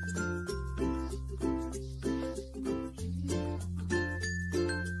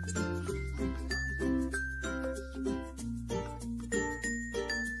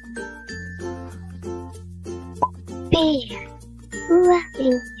 Pea. Buah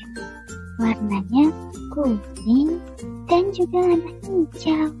pea. Warnanya kuning dan juga warna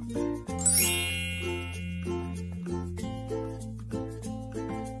hijau.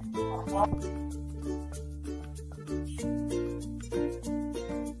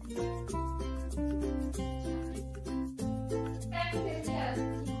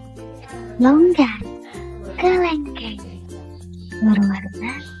 Longgar. Kelengkeng.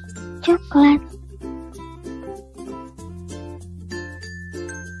 Berwarna coklat.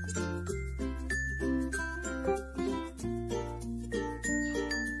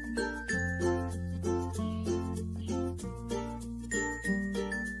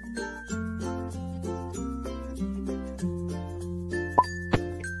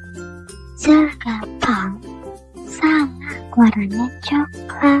 Selagapang. Salak warnanya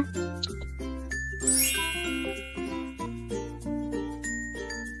coklat.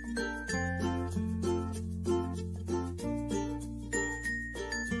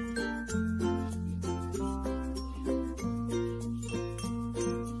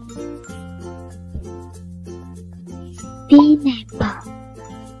 Pineapple.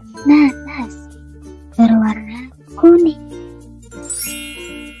 Nanas. Berwarna kuning.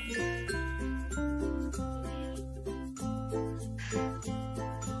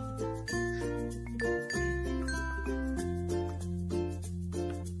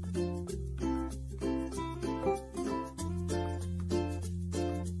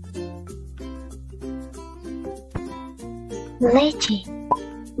 Leci.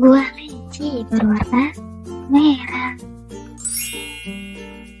 Buah leci berwarna